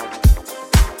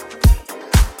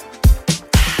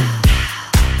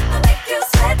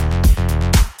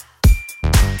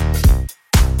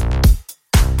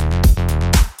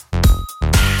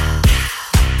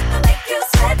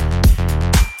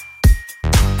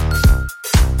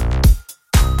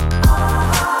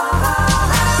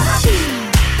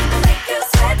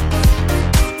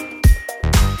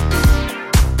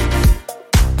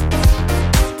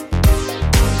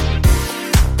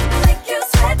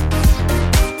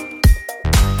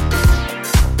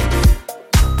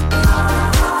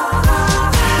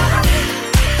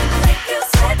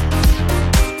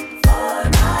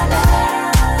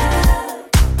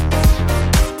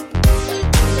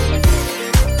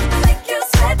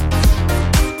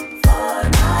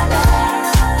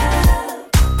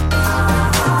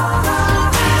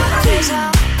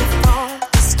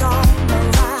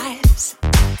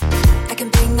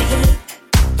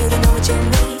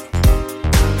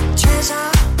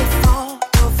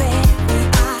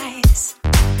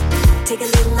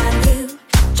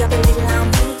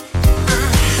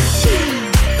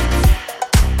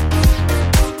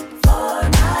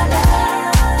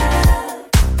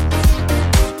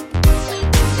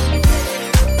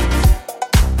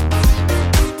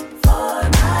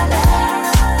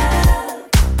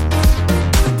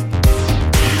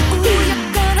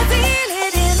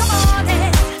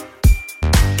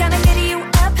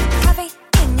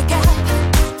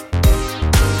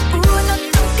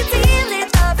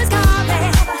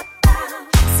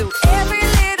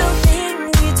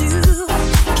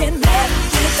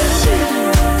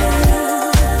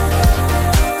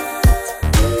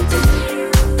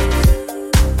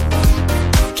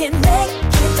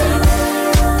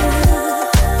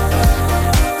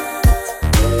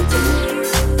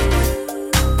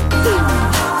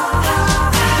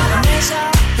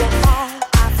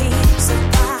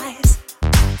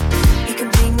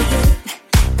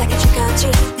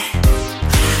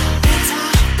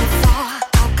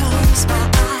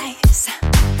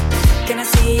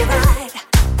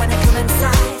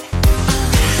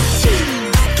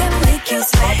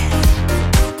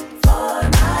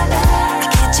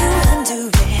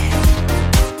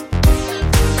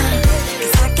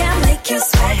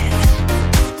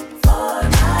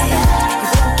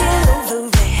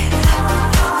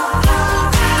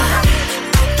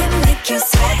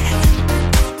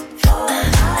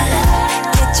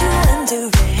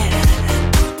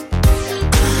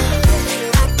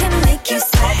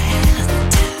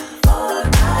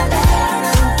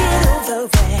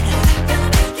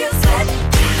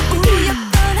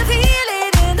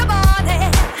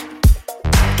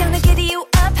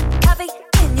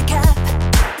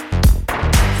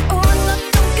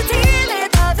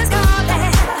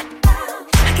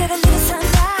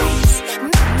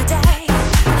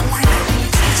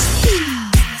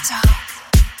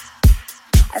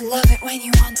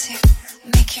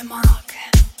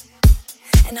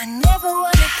 and I never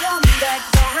wanna come back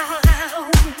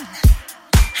down.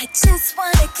 I just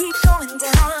wanna keep going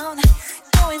down,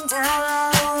 going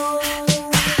down.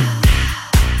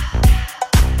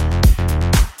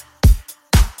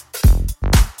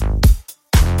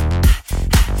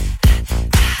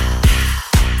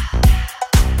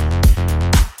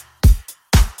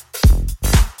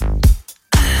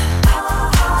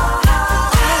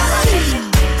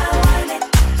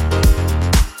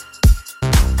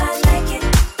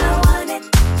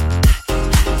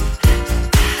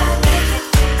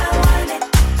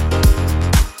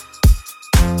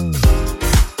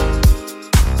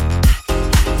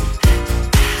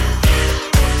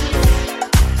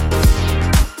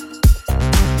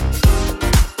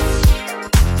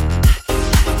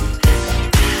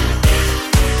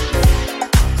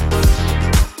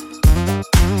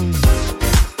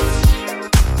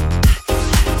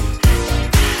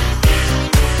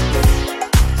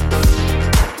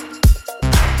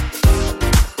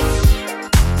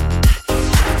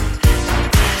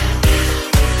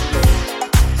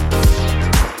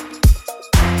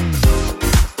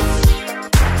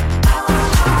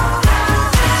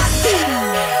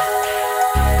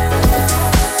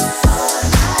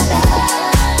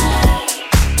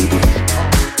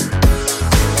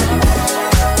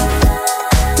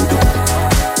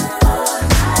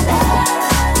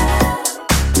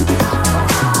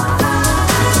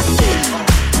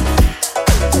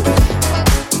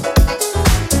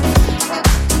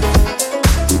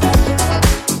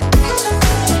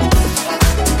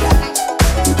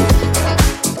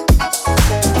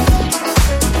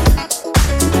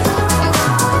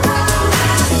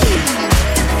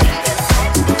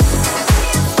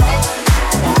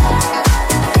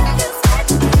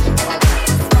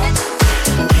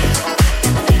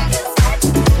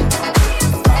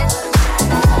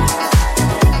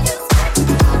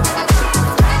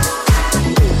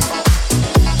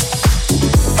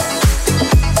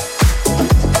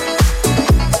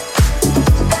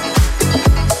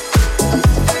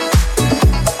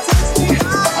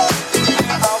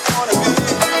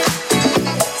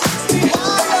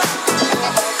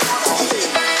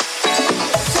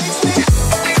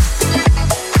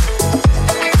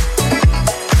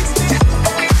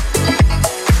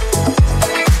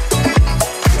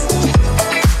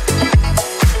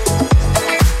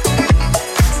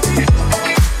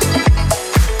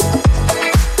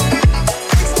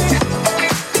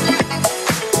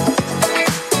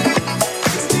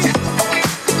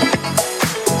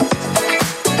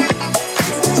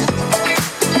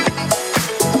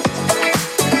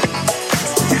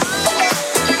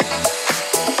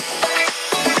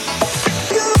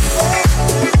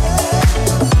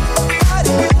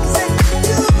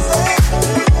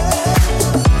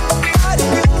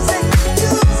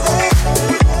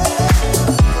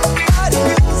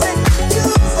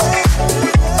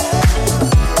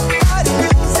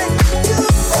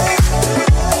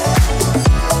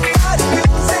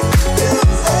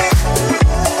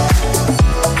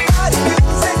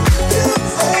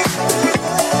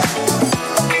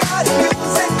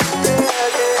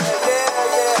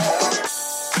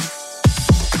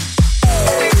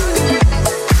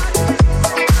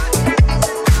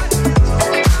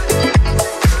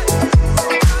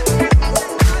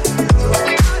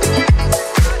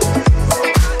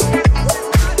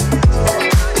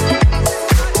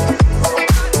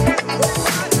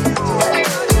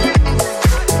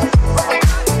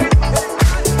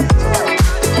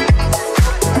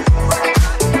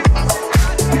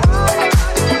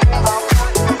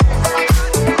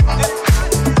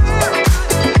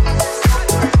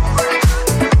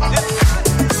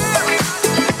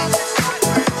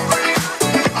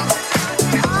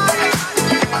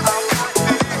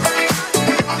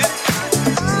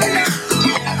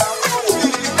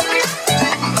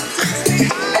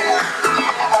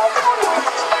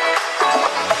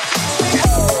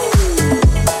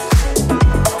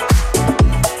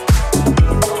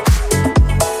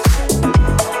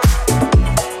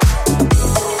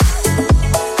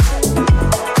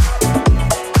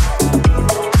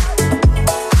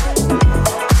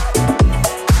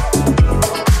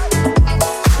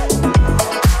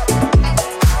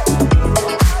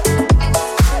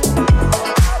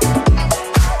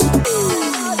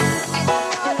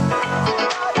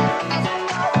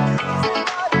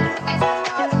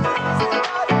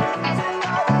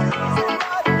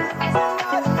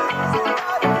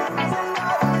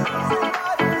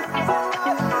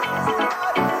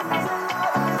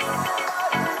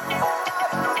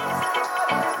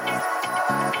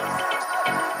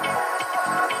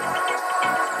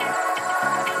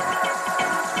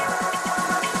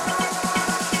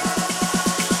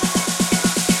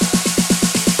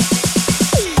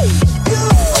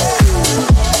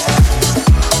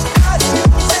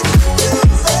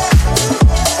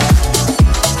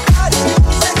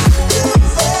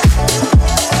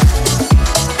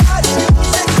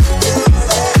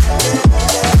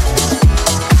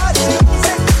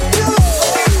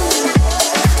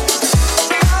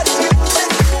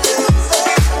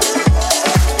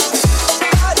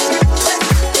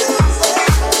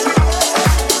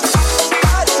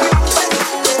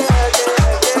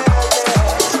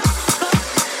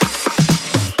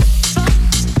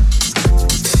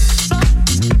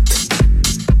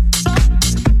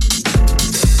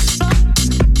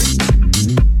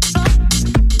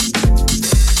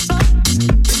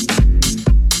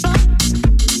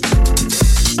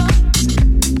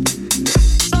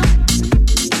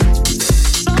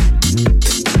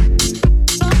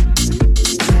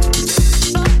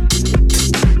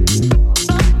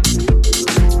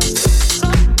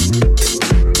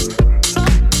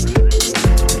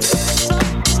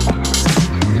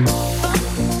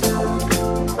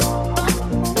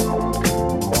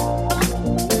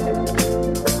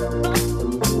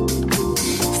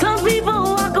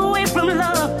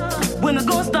 when the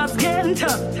going starts getting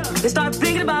tough. They start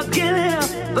thinking about giving up,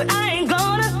 but I ain't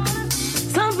gonna.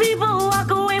 Some people walk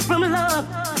away from love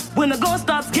when the going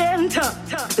starts getting tough.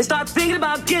 They start thinking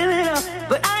about giving up,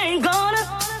 but I ain't gonna.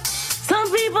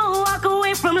 Some people walk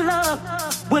away from love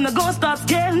when the going starts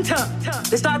getting tough.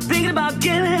 They start thinking about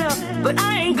giving up, but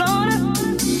I ain't gonna.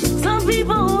 Some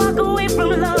people walk away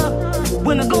from love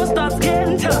when the going starts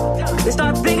getting tough. They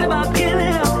start thinking about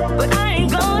giving up, but I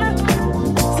ain't gonna.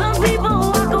 Some people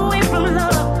walk away from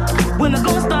love when the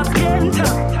going starts getting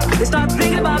tough. They start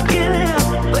thinking about giving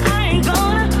up, but I ain't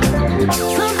gonna.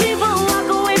 Some people walk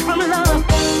away from love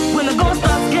when the going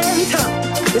starts getting tough.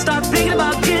 They start thinking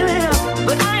about giving up,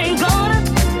 but I ain't gonna.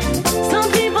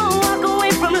 Some people walk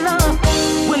away from love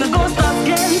when the going starts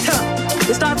getting tough.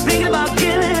 They start thinking about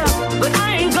giving up, but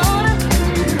I ain't gonna.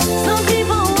 Some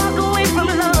people walk away from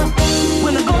love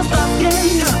when the going starts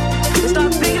getting tough. They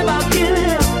start thinking about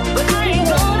giving up, but I ain't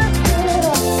gonna.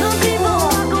 Some people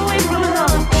walk away from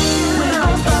love when the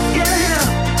going starts getting tough.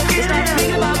 They start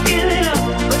thinking about giving up,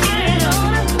 but I ain't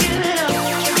gonna. Give it up,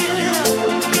 give it up,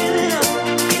 give it up,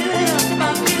 give it up,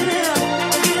 about give it up,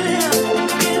 give it up,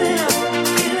 give it up,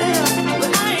 give it up,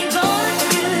 but I ain't gonna.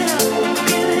 Give it up,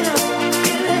 give it up,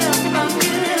 give it up, about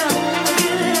give it up, give it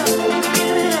up,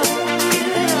 give it up,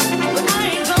 give it up, but I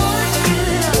ain't gonna. Give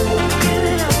it up, give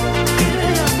it up, give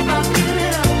it up, about give it up,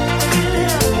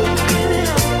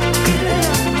 give it up, give it up,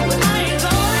 give it up, but I ain't gonna.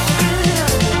 Give it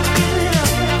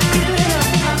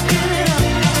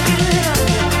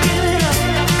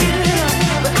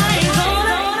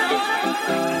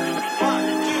up, give it up,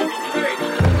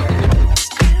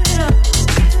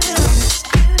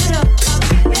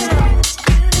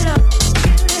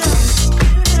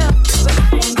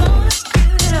 give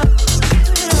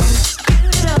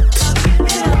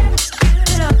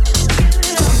it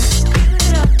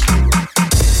up, about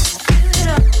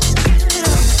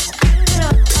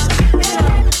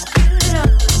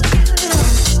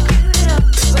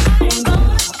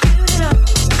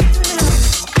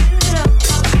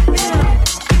give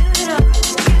it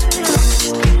up, give it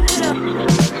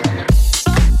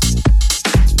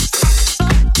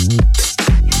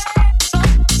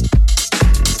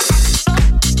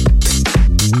up, give it up, give it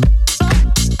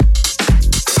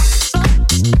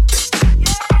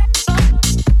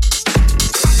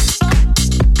up,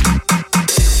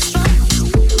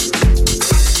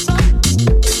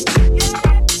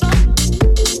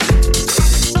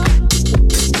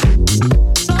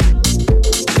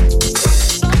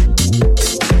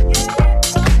 but I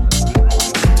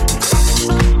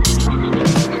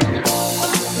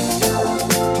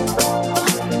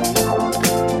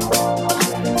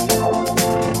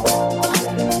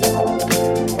ain't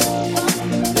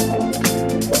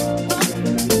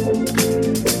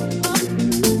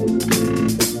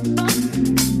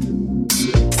gonna.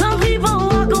 Some people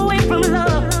walk away from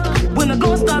love when the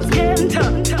going starts getting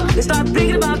tough. They start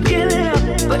thinking about giving up,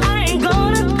 but I ain't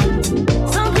gonna.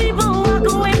 Some people walk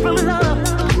away from love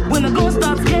when the going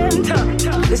starts getting tough.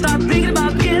 They start thinking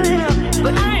about giving up,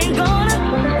 but I ain't gonna.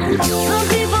 Some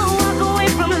people walk away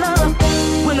from love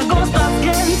when the going starts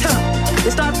getting tough.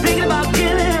 They start thinking about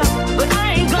giving up, but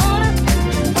I ain't gonna.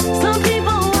 Some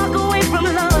people walk away from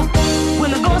love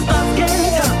when the going starts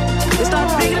getting tough. They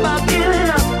start thinking about giving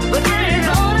up, but I ain't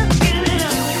gonna. Give it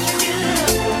up, give it up,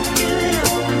 give it up,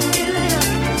 give it up, give it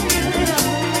up, give it up, give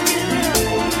it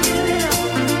up,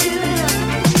 give it up, give it up,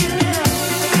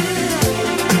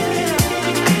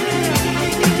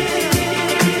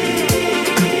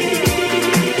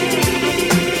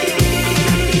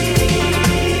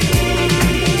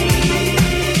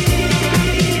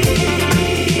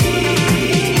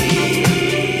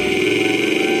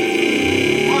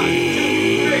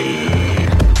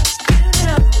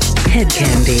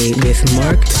 Hedkandi with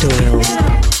Mark Doyle.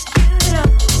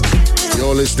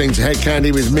 You're listening to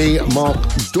Hedkandi with me, Mark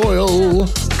Doyle.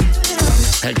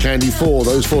 Hedkandi 4,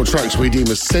 those 4 tracks we deem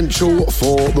essential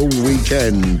for the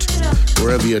weekend.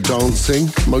 Wherever you're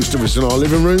dancing, most of us in our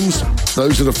living rooms,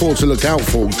 those are the 4 to look out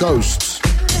for. Ghosts,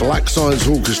 Black Science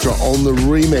Orchestra on the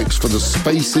remix for The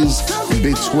Spaces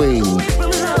Between.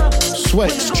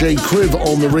 Sweats, J. Criv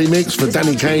on the remix for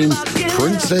Danny Kane,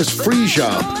 Princess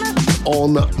Frisia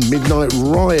on Midnight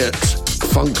Riot,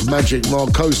 Funk Magic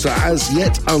Marcosa as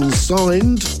yet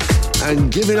unsigned,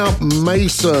 and Giving Up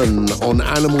Mason on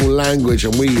Animal Language,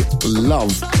 and we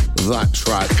love that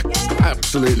track,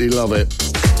 absolutely love it.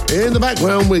 In the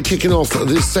background, we're kicking off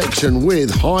this section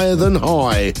with Higher Than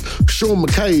High, Sean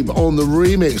McCabe on the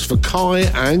remix for Kai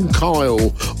and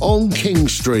Kyle on King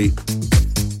Street.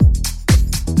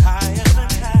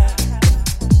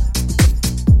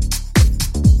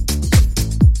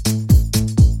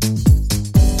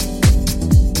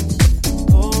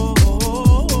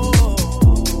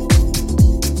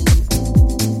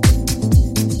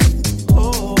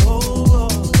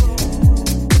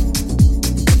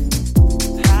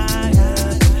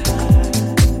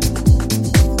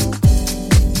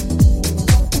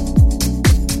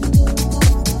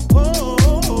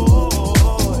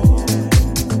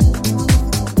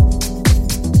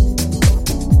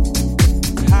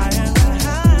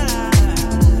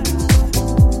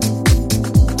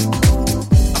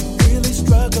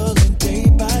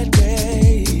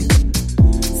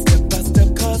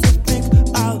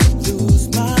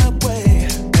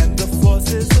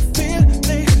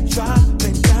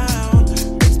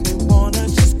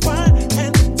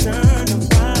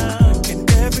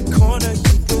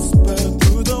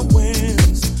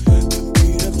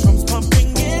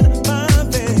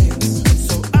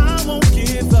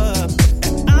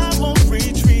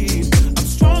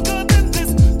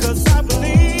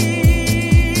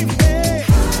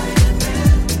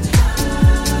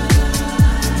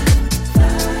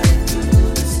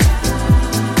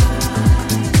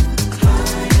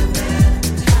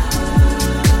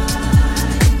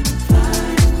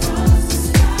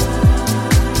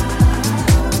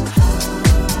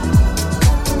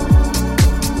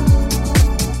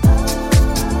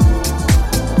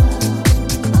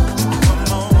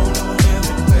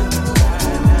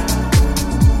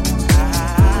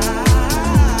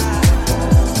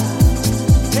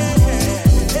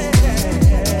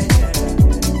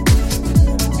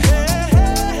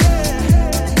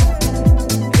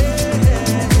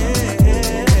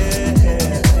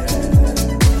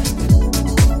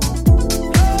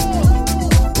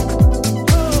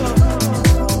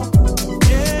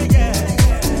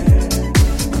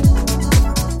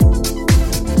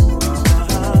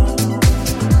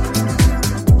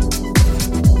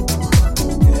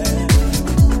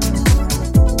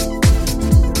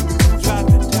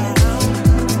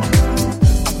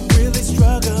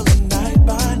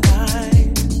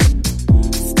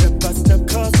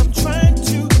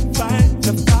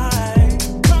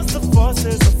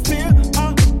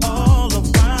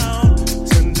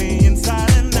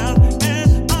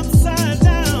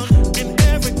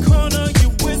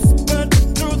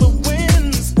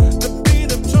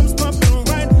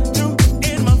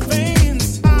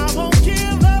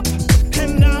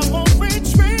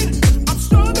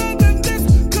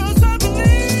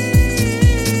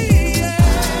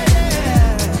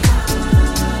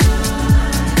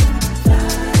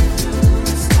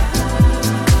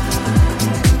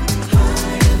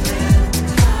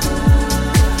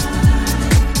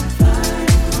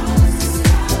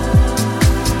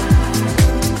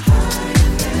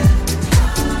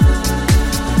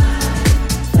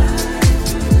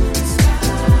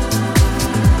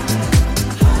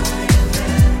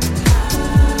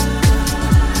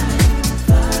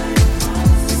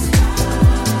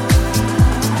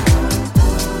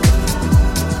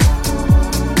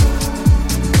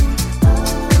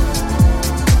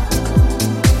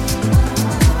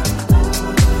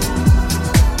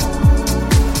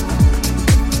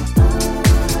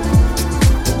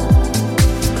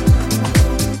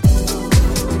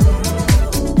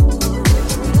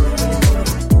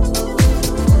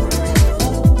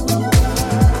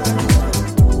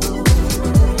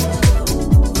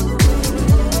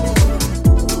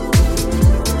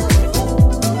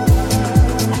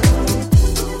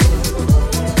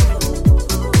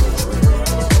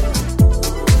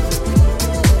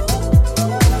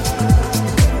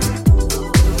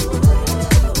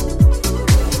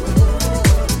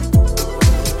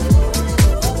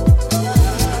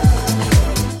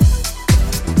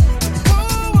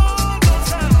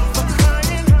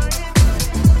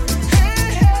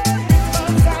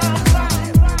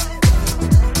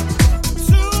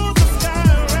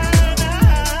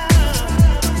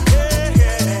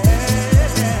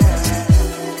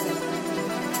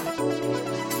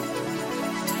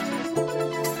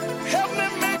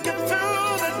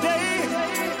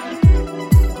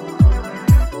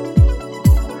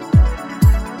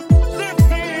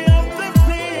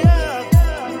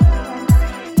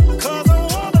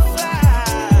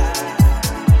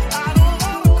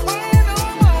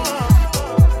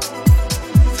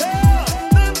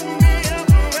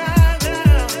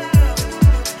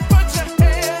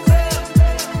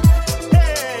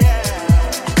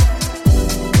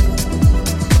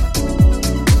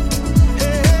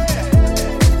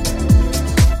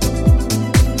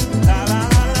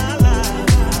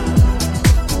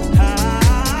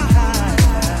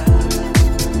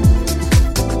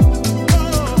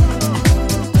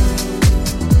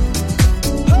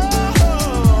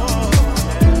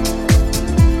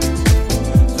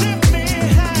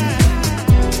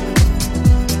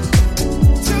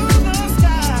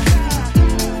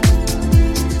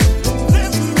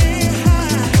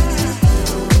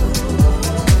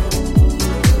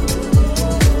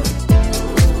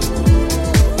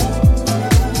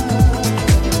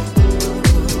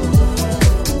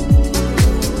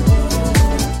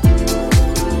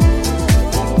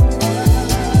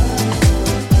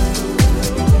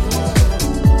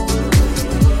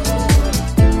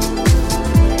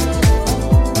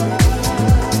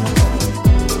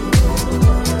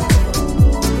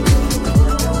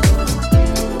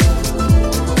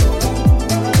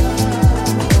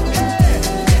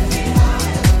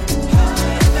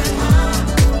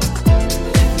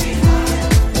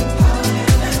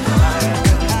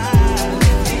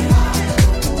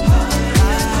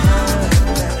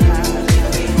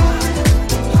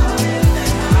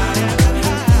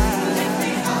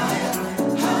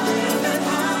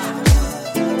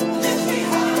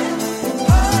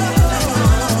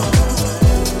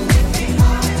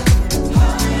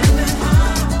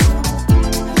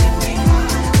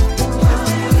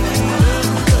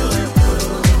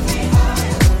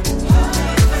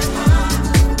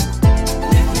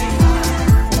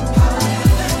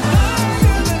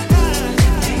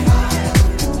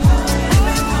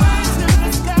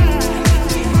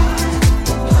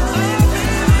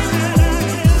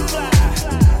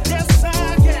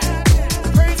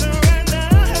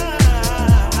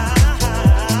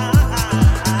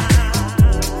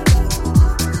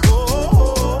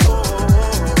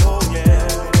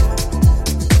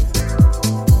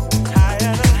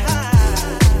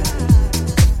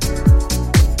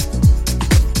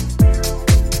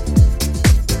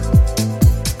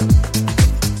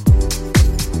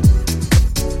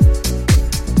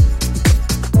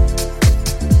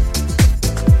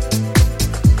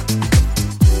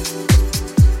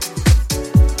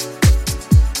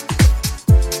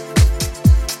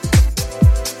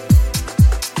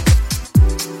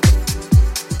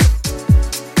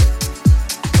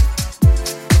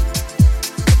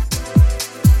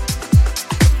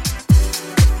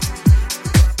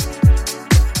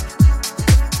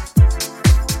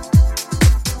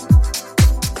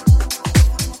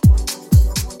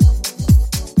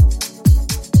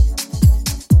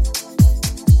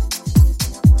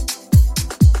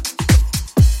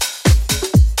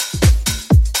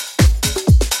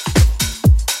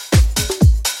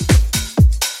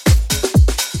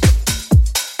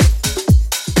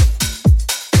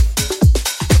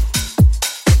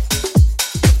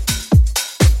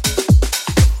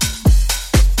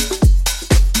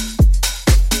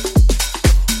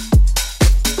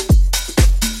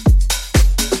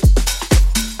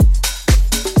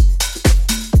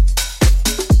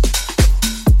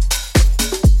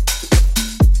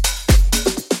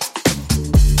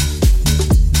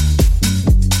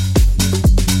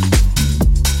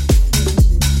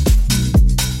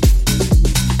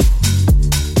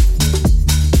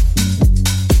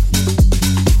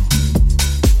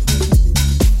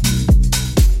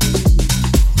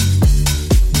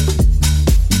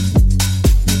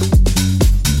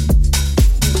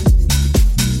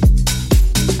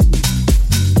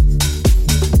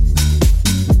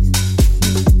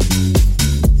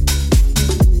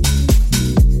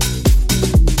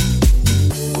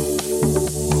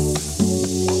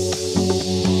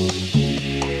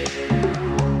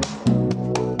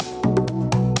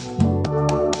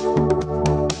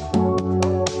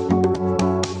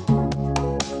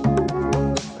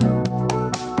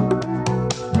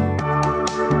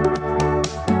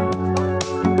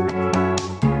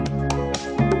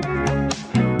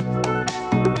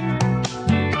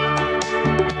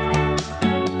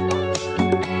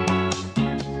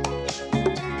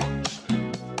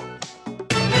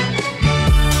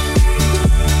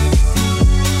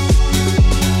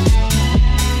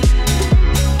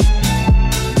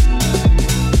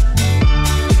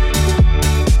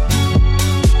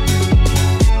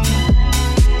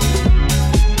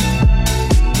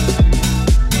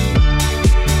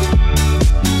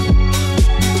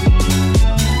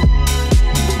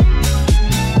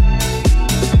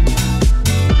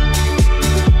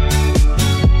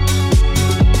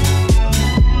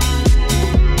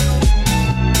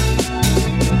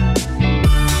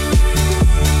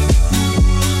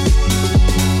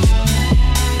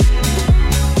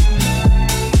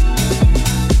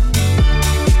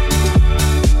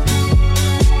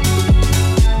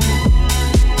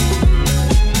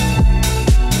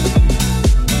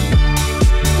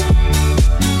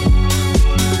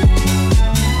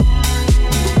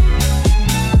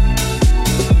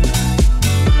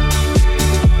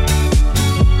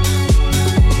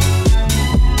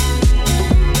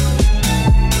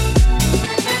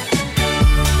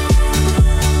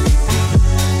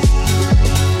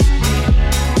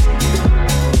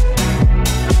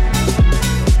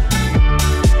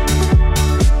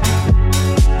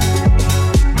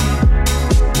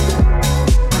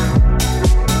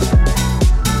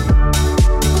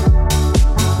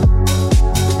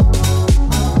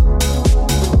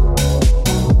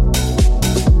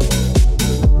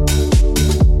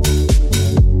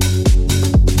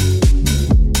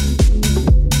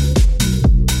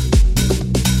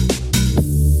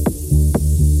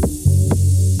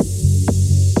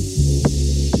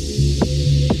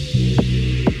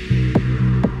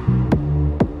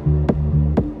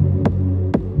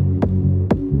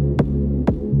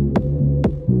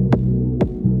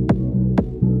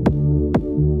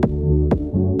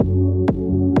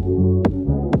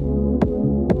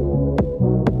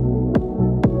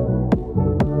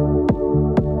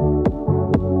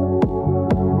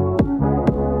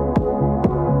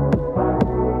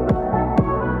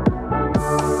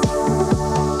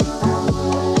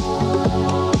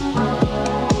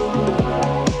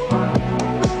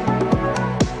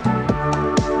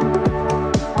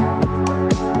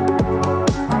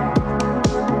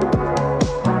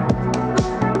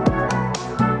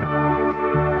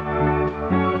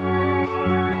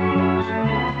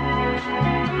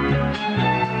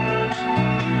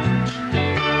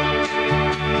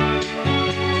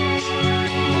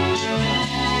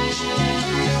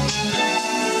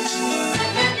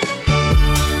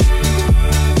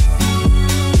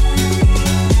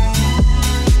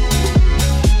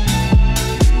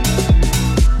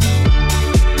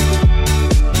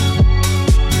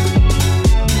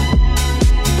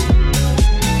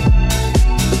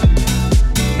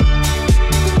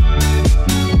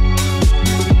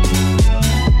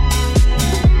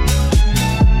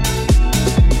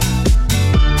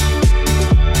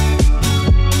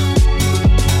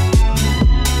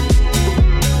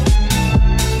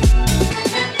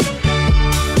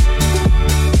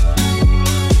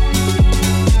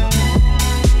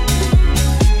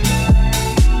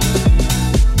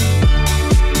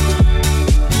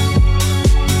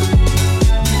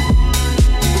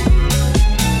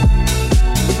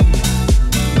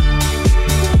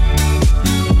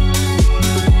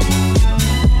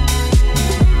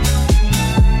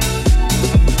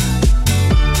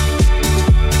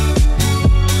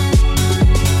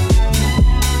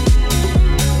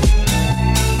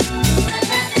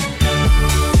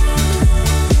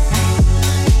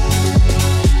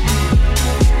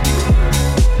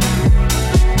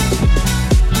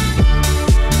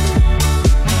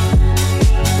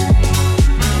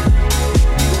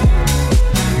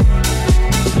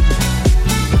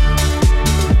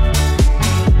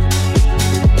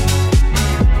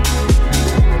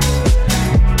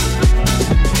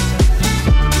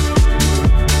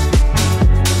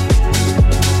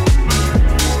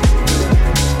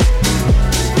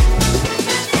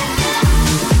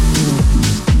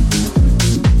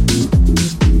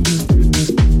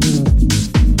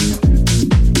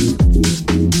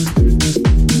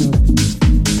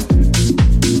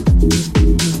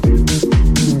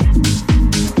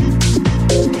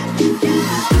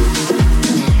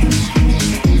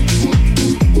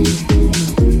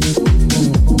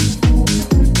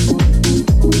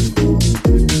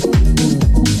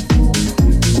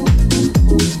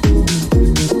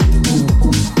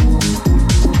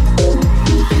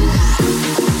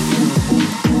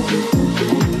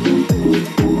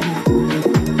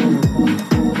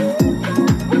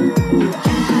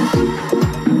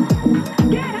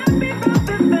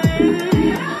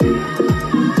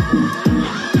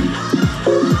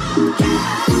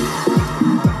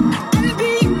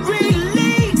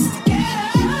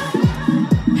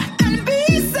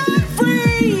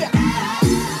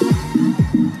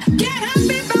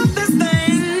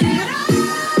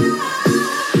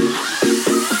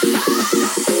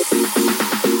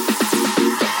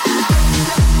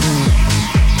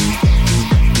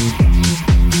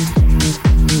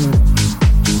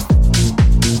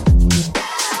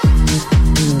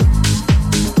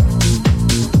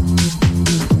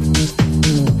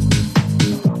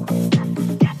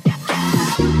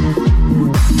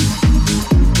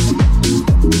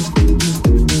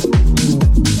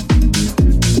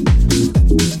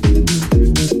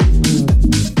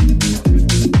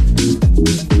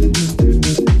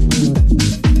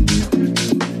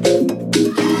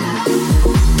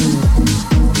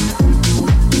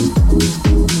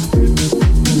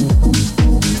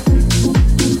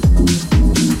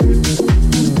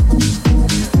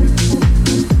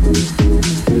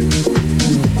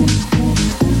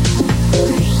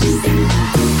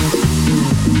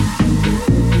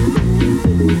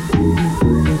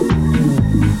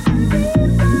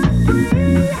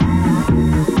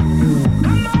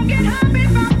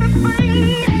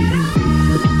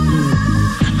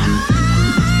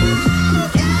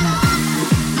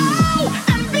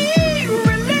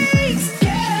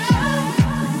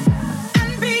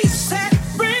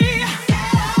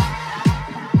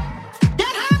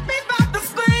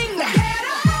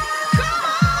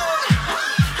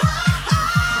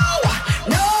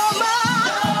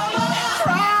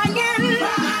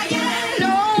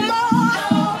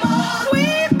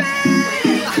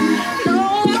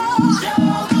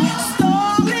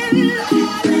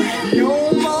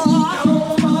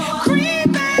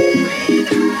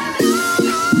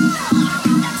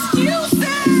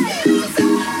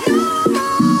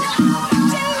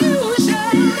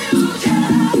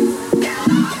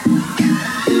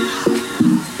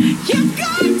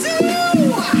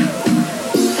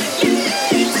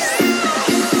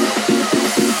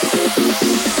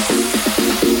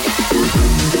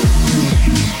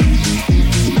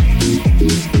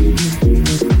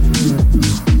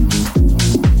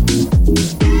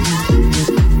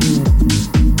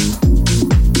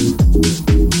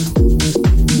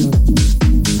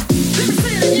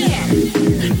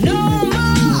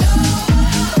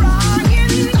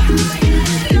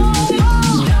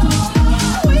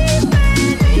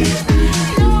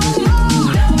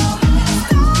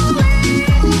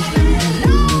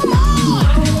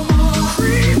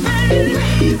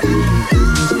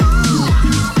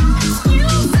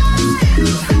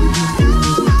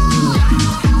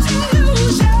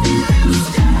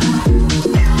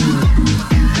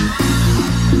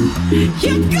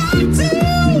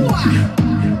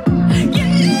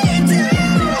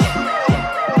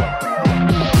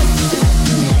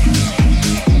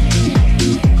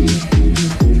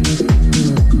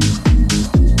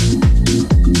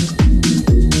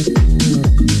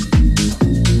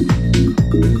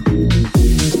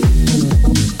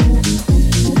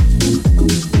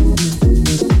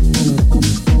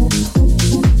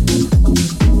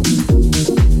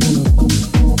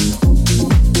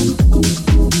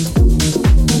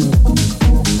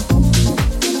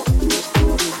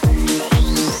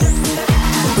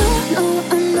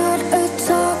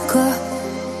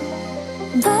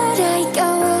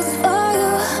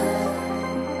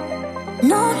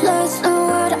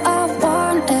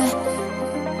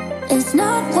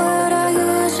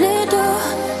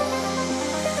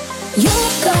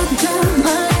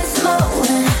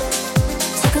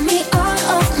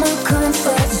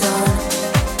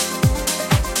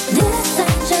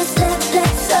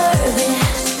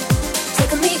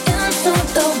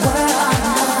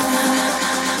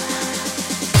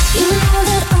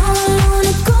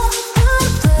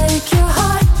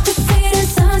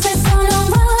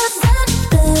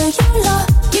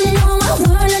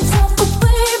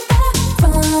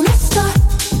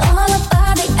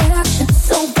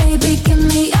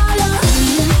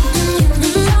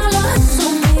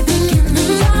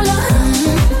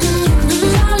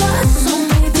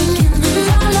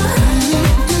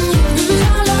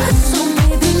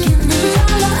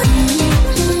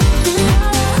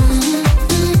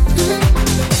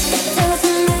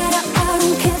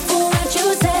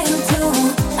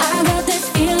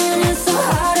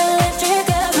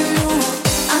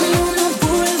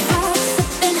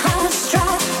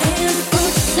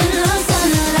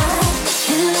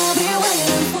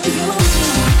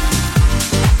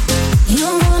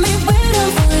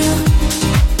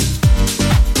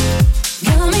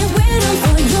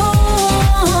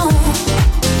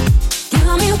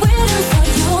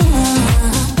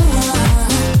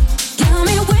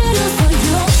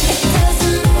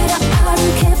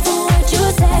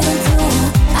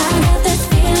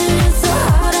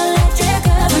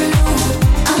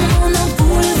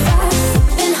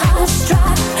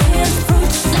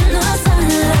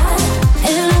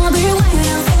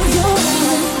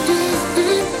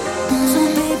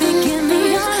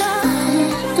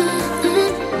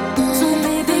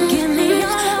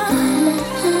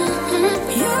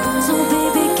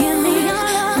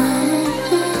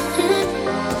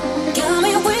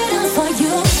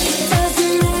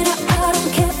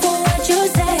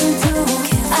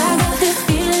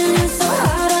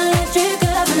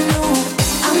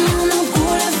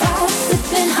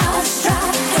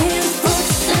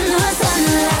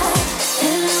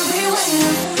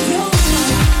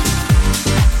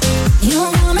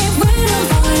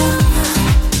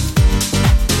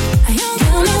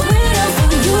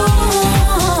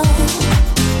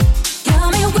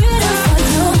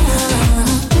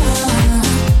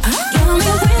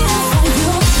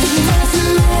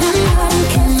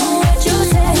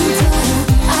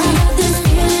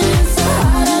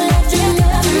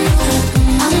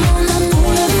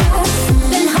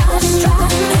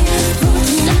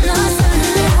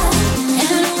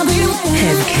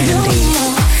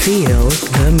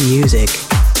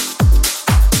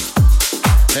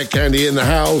 Hedkandi in the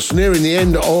house, nearing the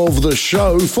end of the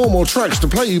show. 4 more tracks to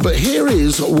play you, but here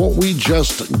is what we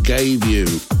just gave you.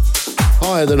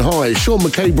 Higher Than High, Sean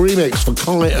McCabe remix for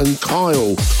Kai and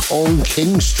Kyle on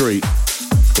King Street.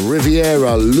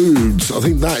 Riviera, Ludes, I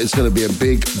think that is going to be a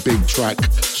big, big track.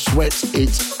 Sweat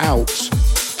It Out.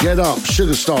 Get Up,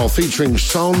 Sugar Star featuring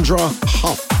Sandra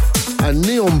Huff. And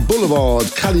Neon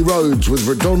Boulevard, Cali Rhodes with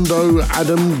Redondo,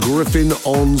 Adam Griffin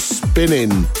on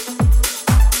Spinning.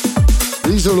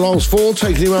 These are the last four,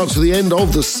 taking you out to the end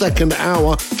of the second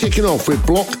hour, kicking off with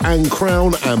Block and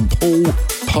Crown and Paul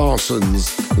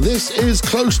Parsons. This is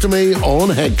Close to Me on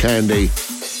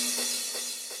Hedkandi.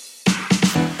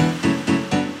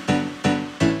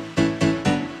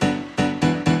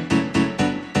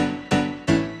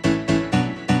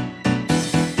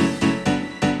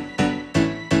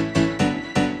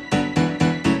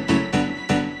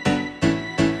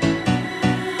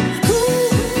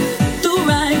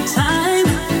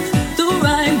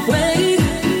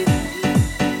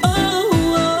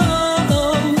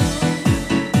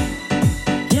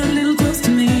 Get a little close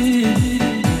to me.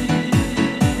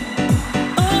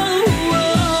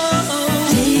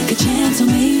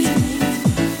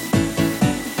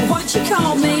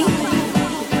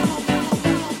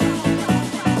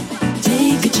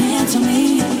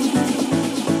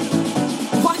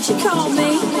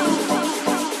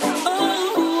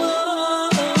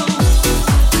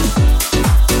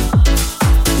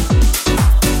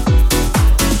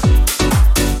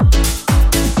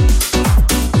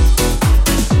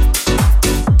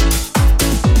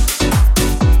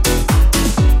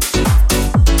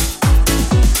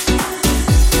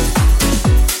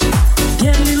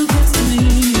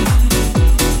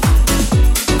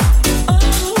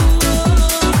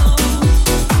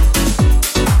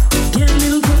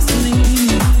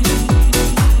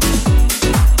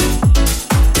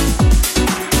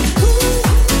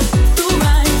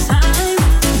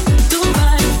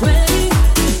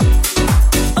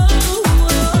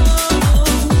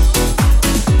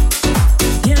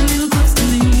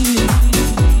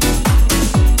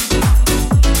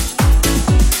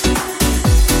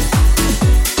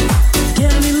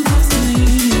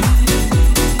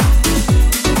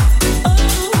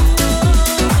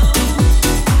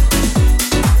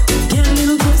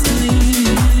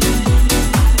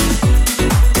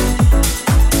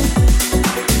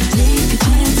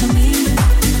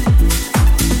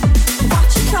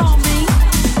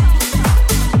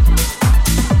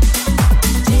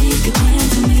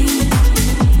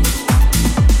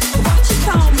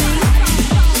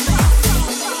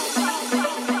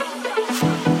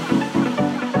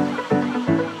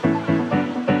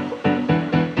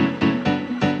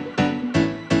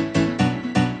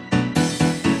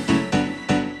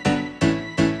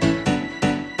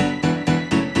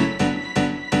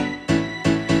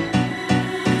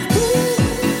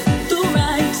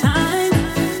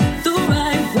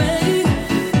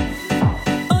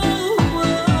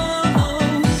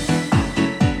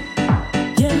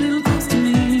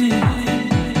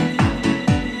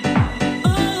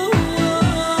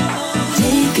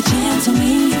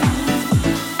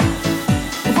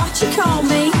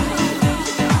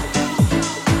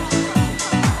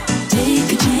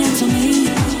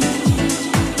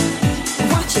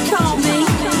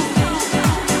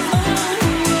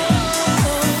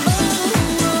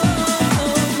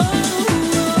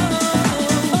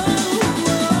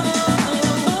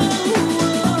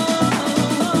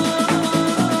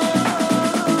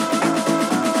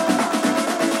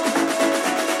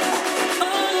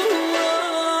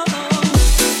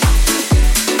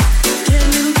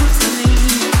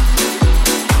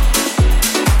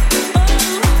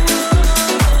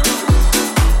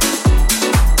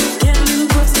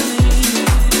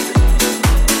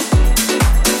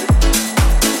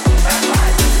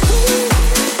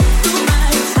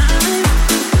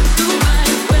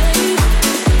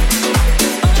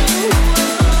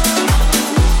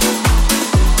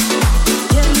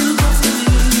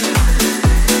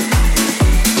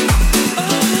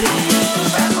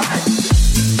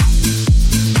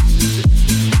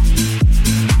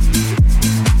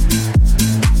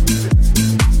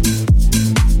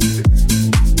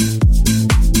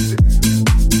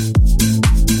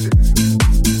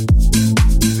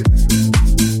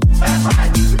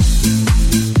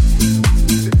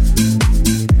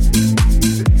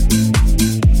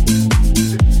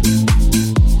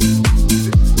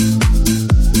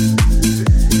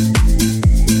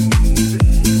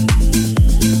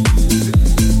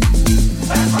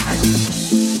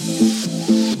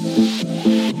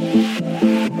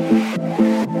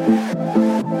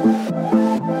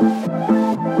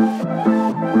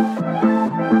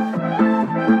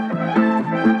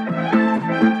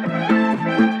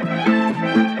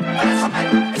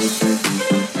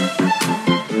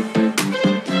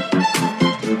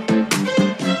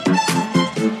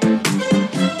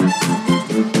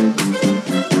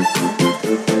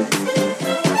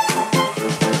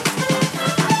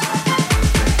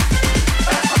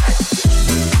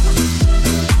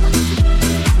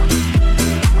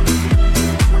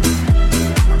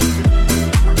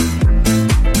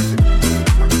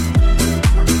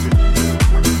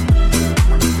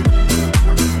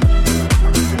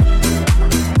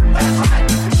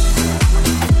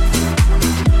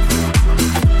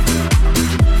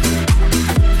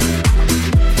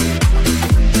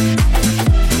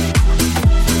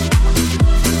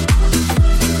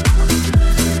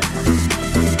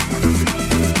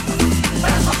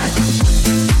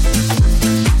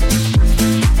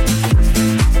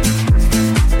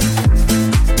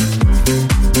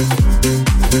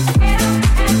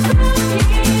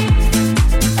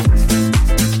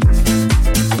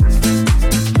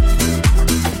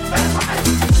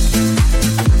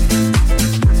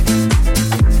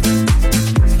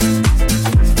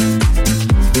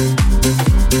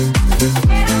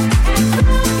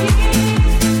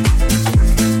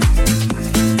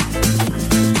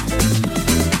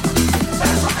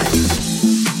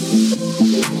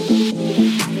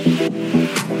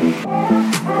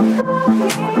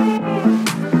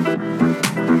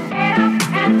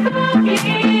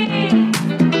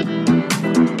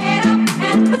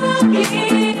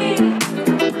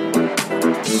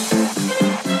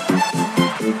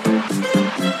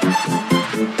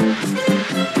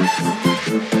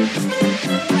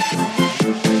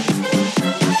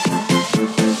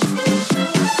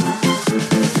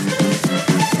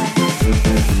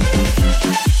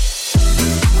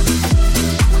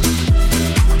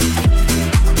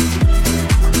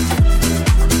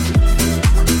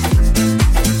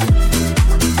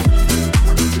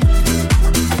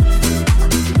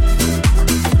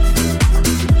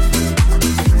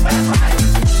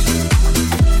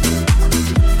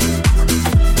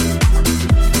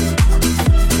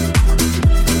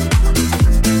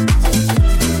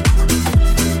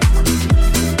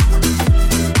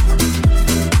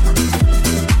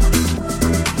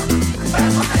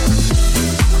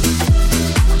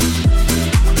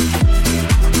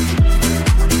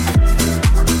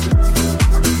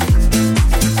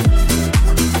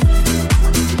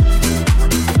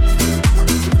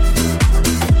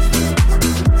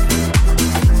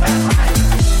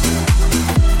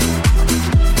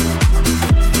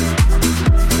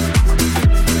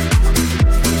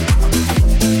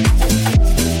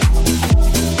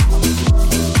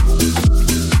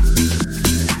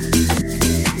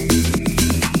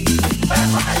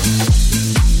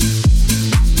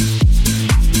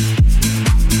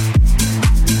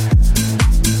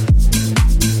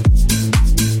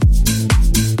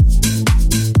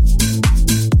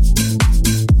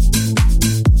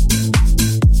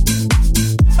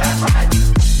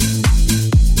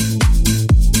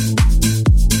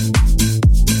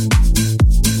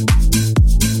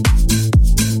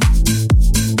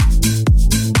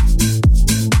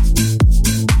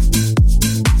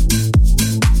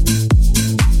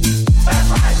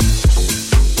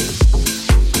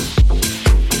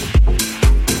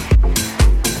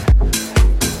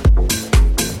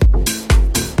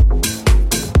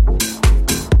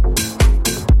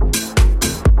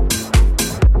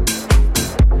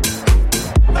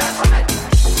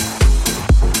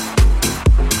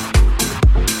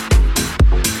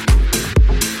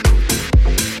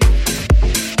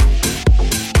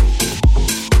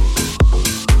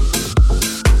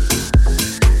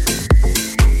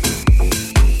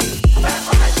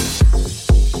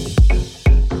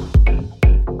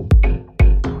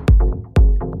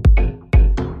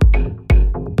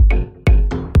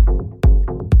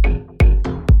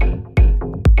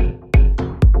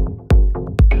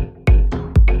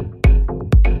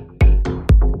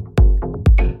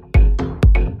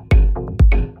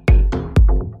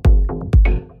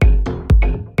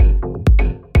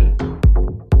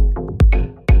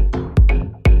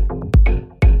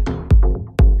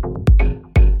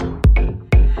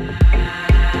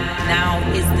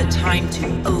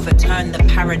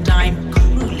 paradigm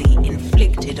cruelly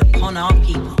inflicted upon our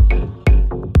people.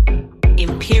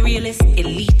 Imperialist,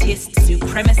 elitist,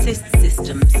 supremacist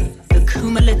systems, the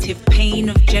cumulative pain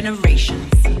of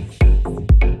generations.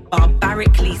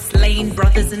 Barbarically slain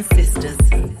brothers and sisters,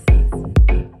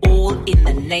 all in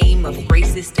the name of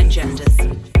racist agendas.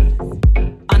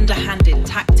 Underhanded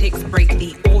tactics break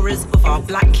the auras of our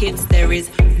black kids. There is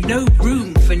no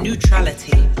room for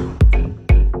neutrality.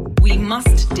 We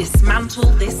must dismantle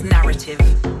this narrative.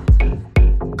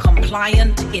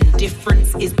 Compliant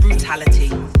indifference is brutality.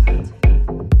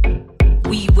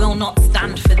 We will not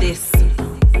stand for this.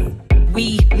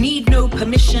 We need no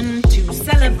permission to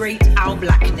celebrate our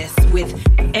blackness with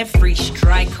every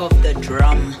strike of the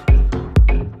drum.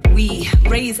 We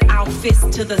raise our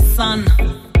fist to the sun.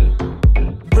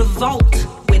 Revolt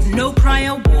with no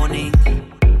prior warning.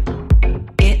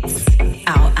 It's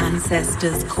our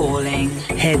ancestors calling.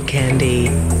 Head candy,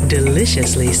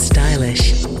 deliciously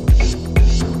stylish.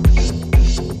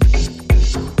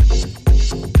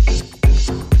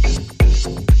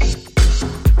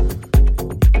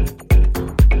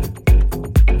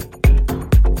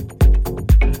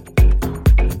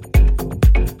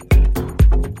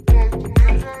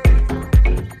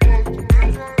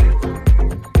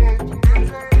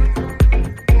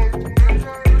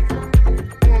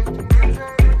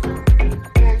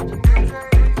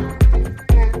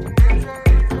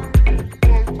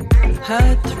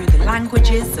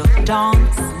 Of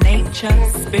dance, nature,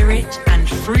 spirit, and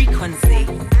frequency.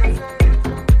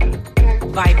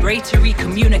 Vibratory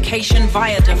communication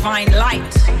via divine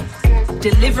light.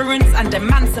 Deliverance and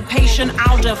emancipation,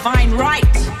 our divine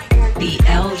right. The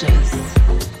elders.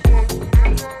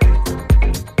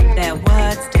 Their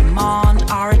words demand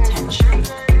our attention.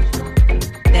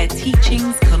 Their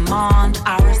teachings command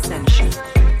our ascension.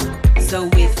 So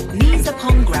with knees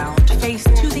upon ground, face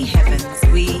to the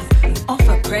heavens, we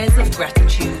offer prayers of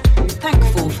gratitude,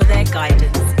 thankful for their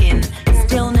guidance. In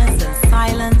stillness and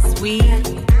silence, we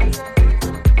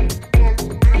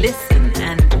listen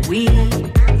and we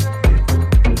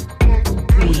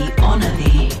honor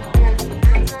thee.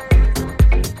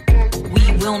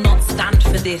 We will not stand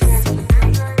for this.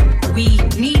 We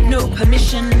need no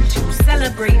permission to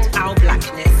celebrate our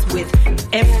blackness with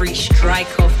every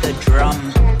strike of the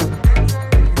drum.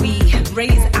 We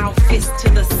raise our fist to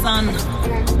the sun,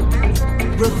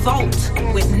 revolt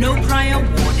with no prior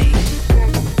warning.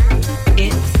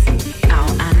 It's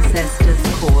our ancestors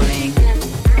calling.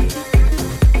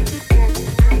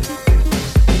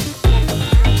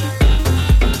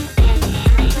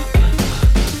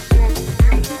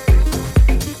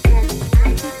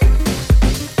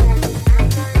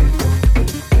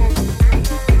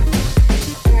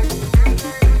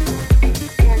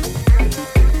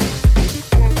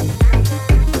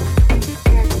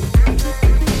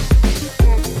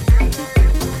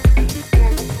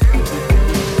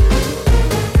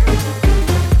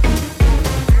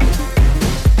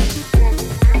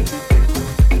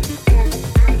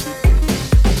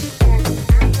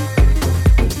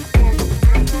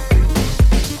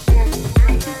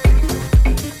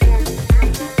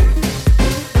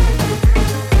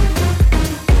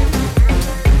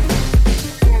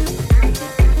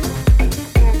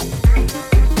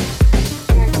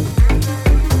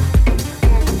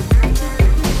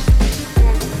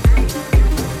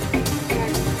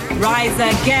 Rise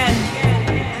again.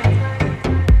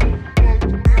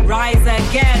 Rise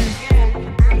again.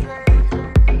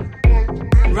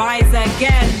 Rise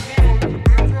again.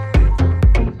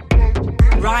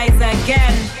 Rise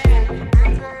again.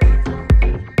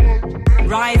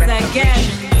 Rise again.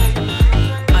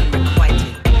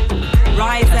 Unrequited.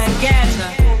 Rise again.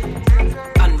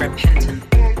 Unrepentant.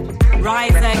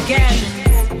 Rise again.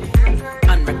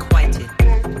 Unrequited.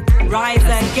 Rise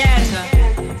again.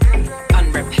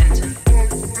 Unrepentant.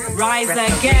 Rise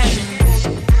again.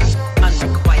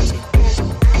 Unrequited.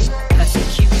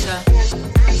 Persecutor.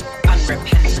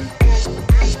 Unrepentant.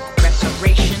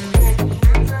 Reparations.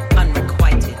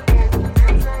 Unrequited.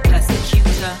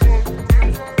 Persecutor.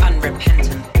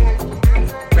 Unrepentant.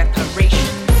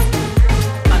 Reparations.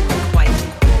 Unrequited.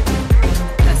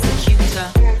 Persecutor.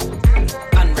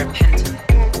 Unrepentant.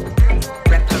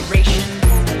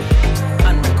 Reparations.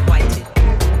 Unrequited.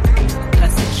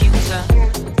 Persecutor.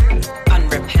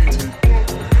 Unrepentant.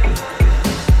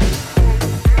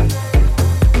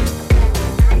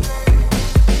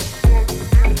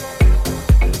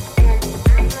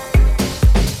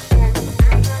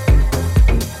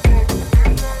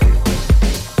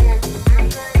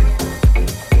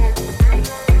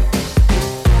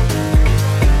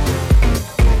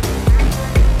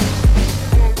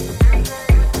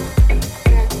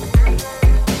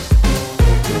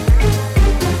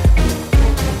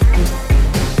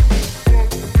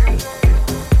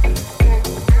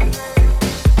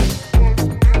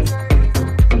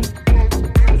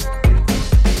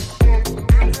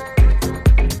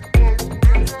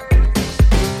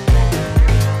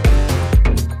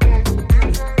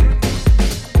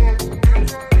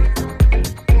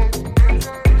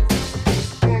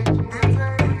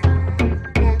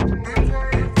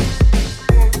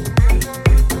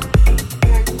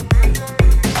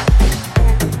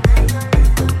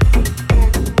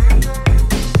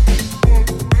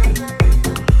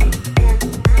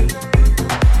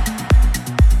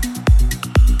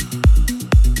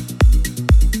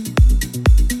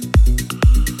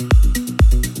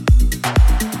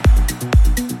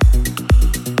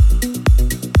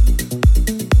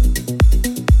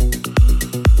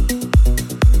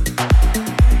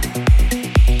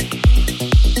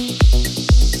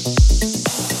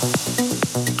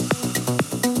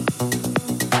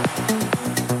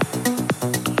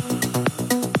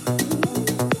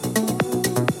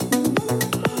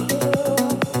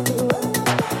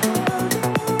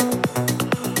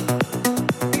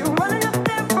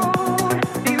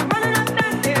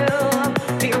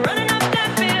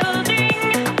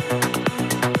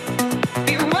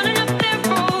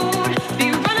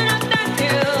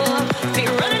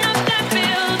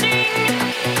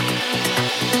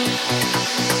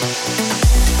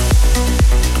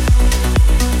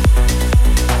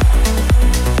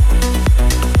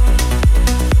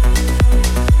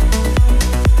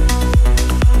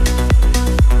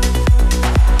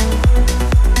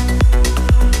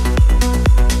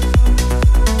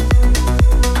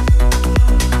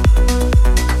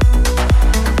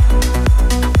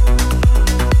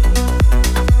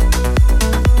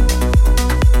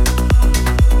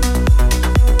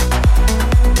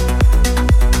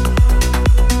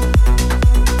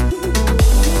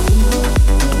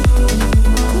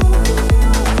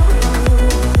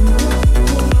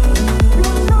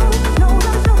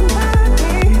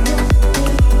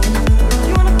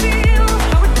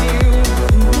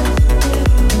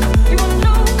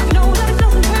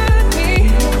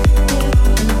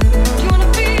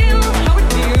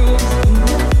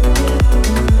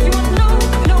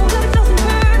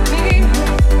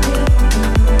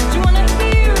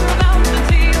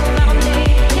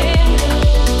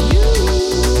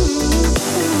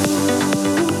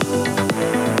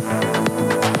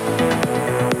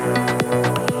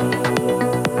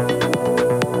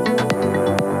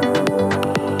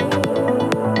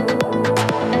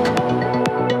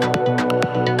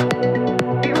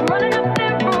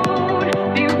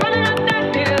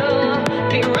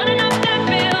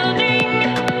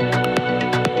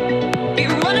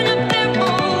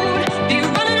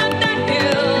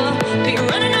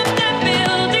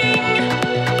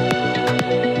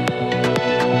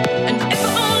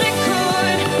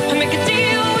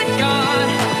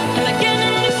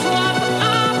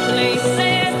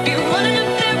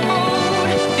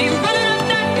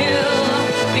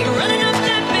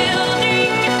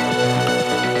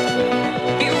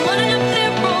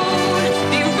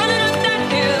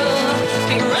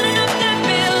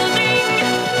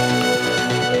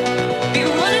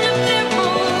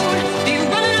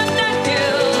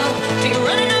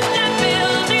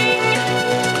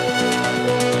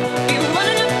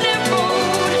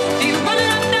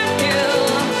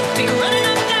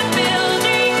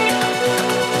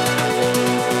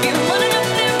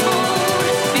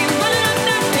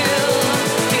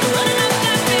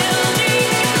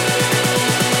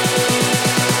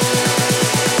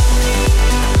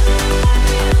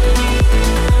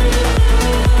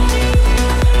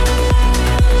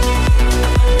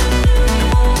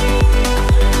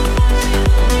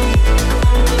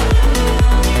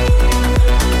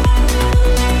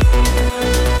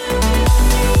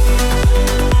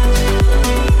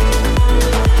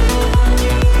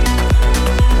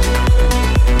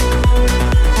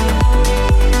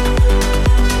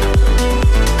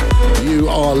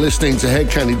 listening to Head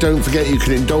Candy. Don't forget you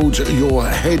can indulge your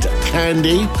Head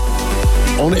Candy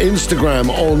on Instagram,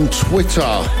 on Twitter,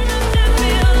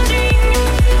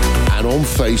 and on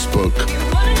Facebook.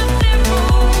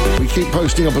 We keep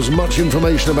posting up as much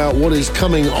information about what is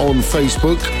coming on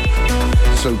Facebook,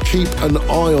 so keep an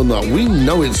eye on that. We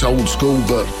know it's old school,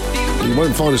 but you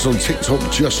won't find us on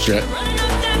TikTok just yet.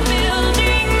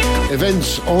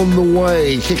 Events on the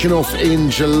way, kicking off in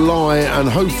July, and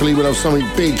hopefully we'll have something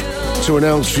big to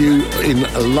announce for you in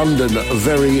London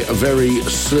very, very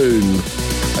soon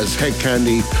as Head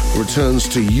Candy returns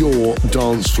to your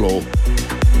dance floor.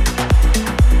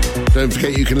 Don't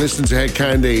forget you can listen to Head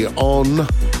Candy on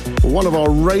one of our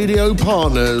radio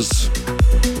partners,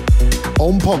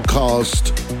 on podcast,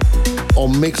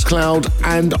 on Mixcloud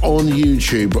and on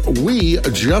YouTube. We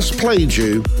just played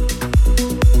you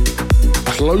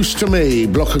Close to Me,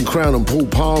 Block and Crown and Paul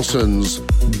Parsons,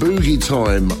 Boogie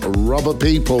Time, Rubber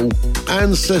People,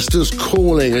 Ancestors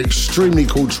Calling, extremely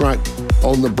cool track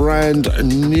on the brand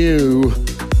new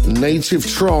Native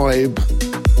Tribe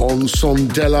on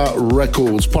Sondela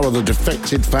Records, part of the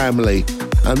Defected family.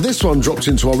 And this one dropped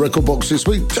into our record box this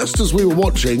week just as we were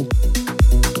watching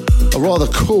a rather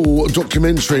cool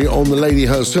documentary on the lady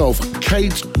herself,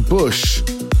 Kate Bush.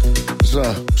 It's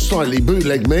a slightly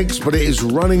bootleg mix, but it is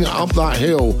Running Up That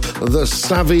Hill, the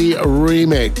Savvy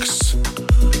remix.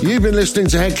 You've been listening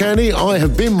to Head Candy. I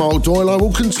have been Mark Doyle. I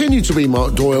will continue to be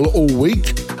Mark Doyle all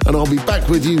week, and I'll be back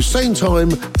with you same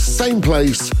time, same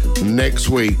place next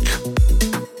week.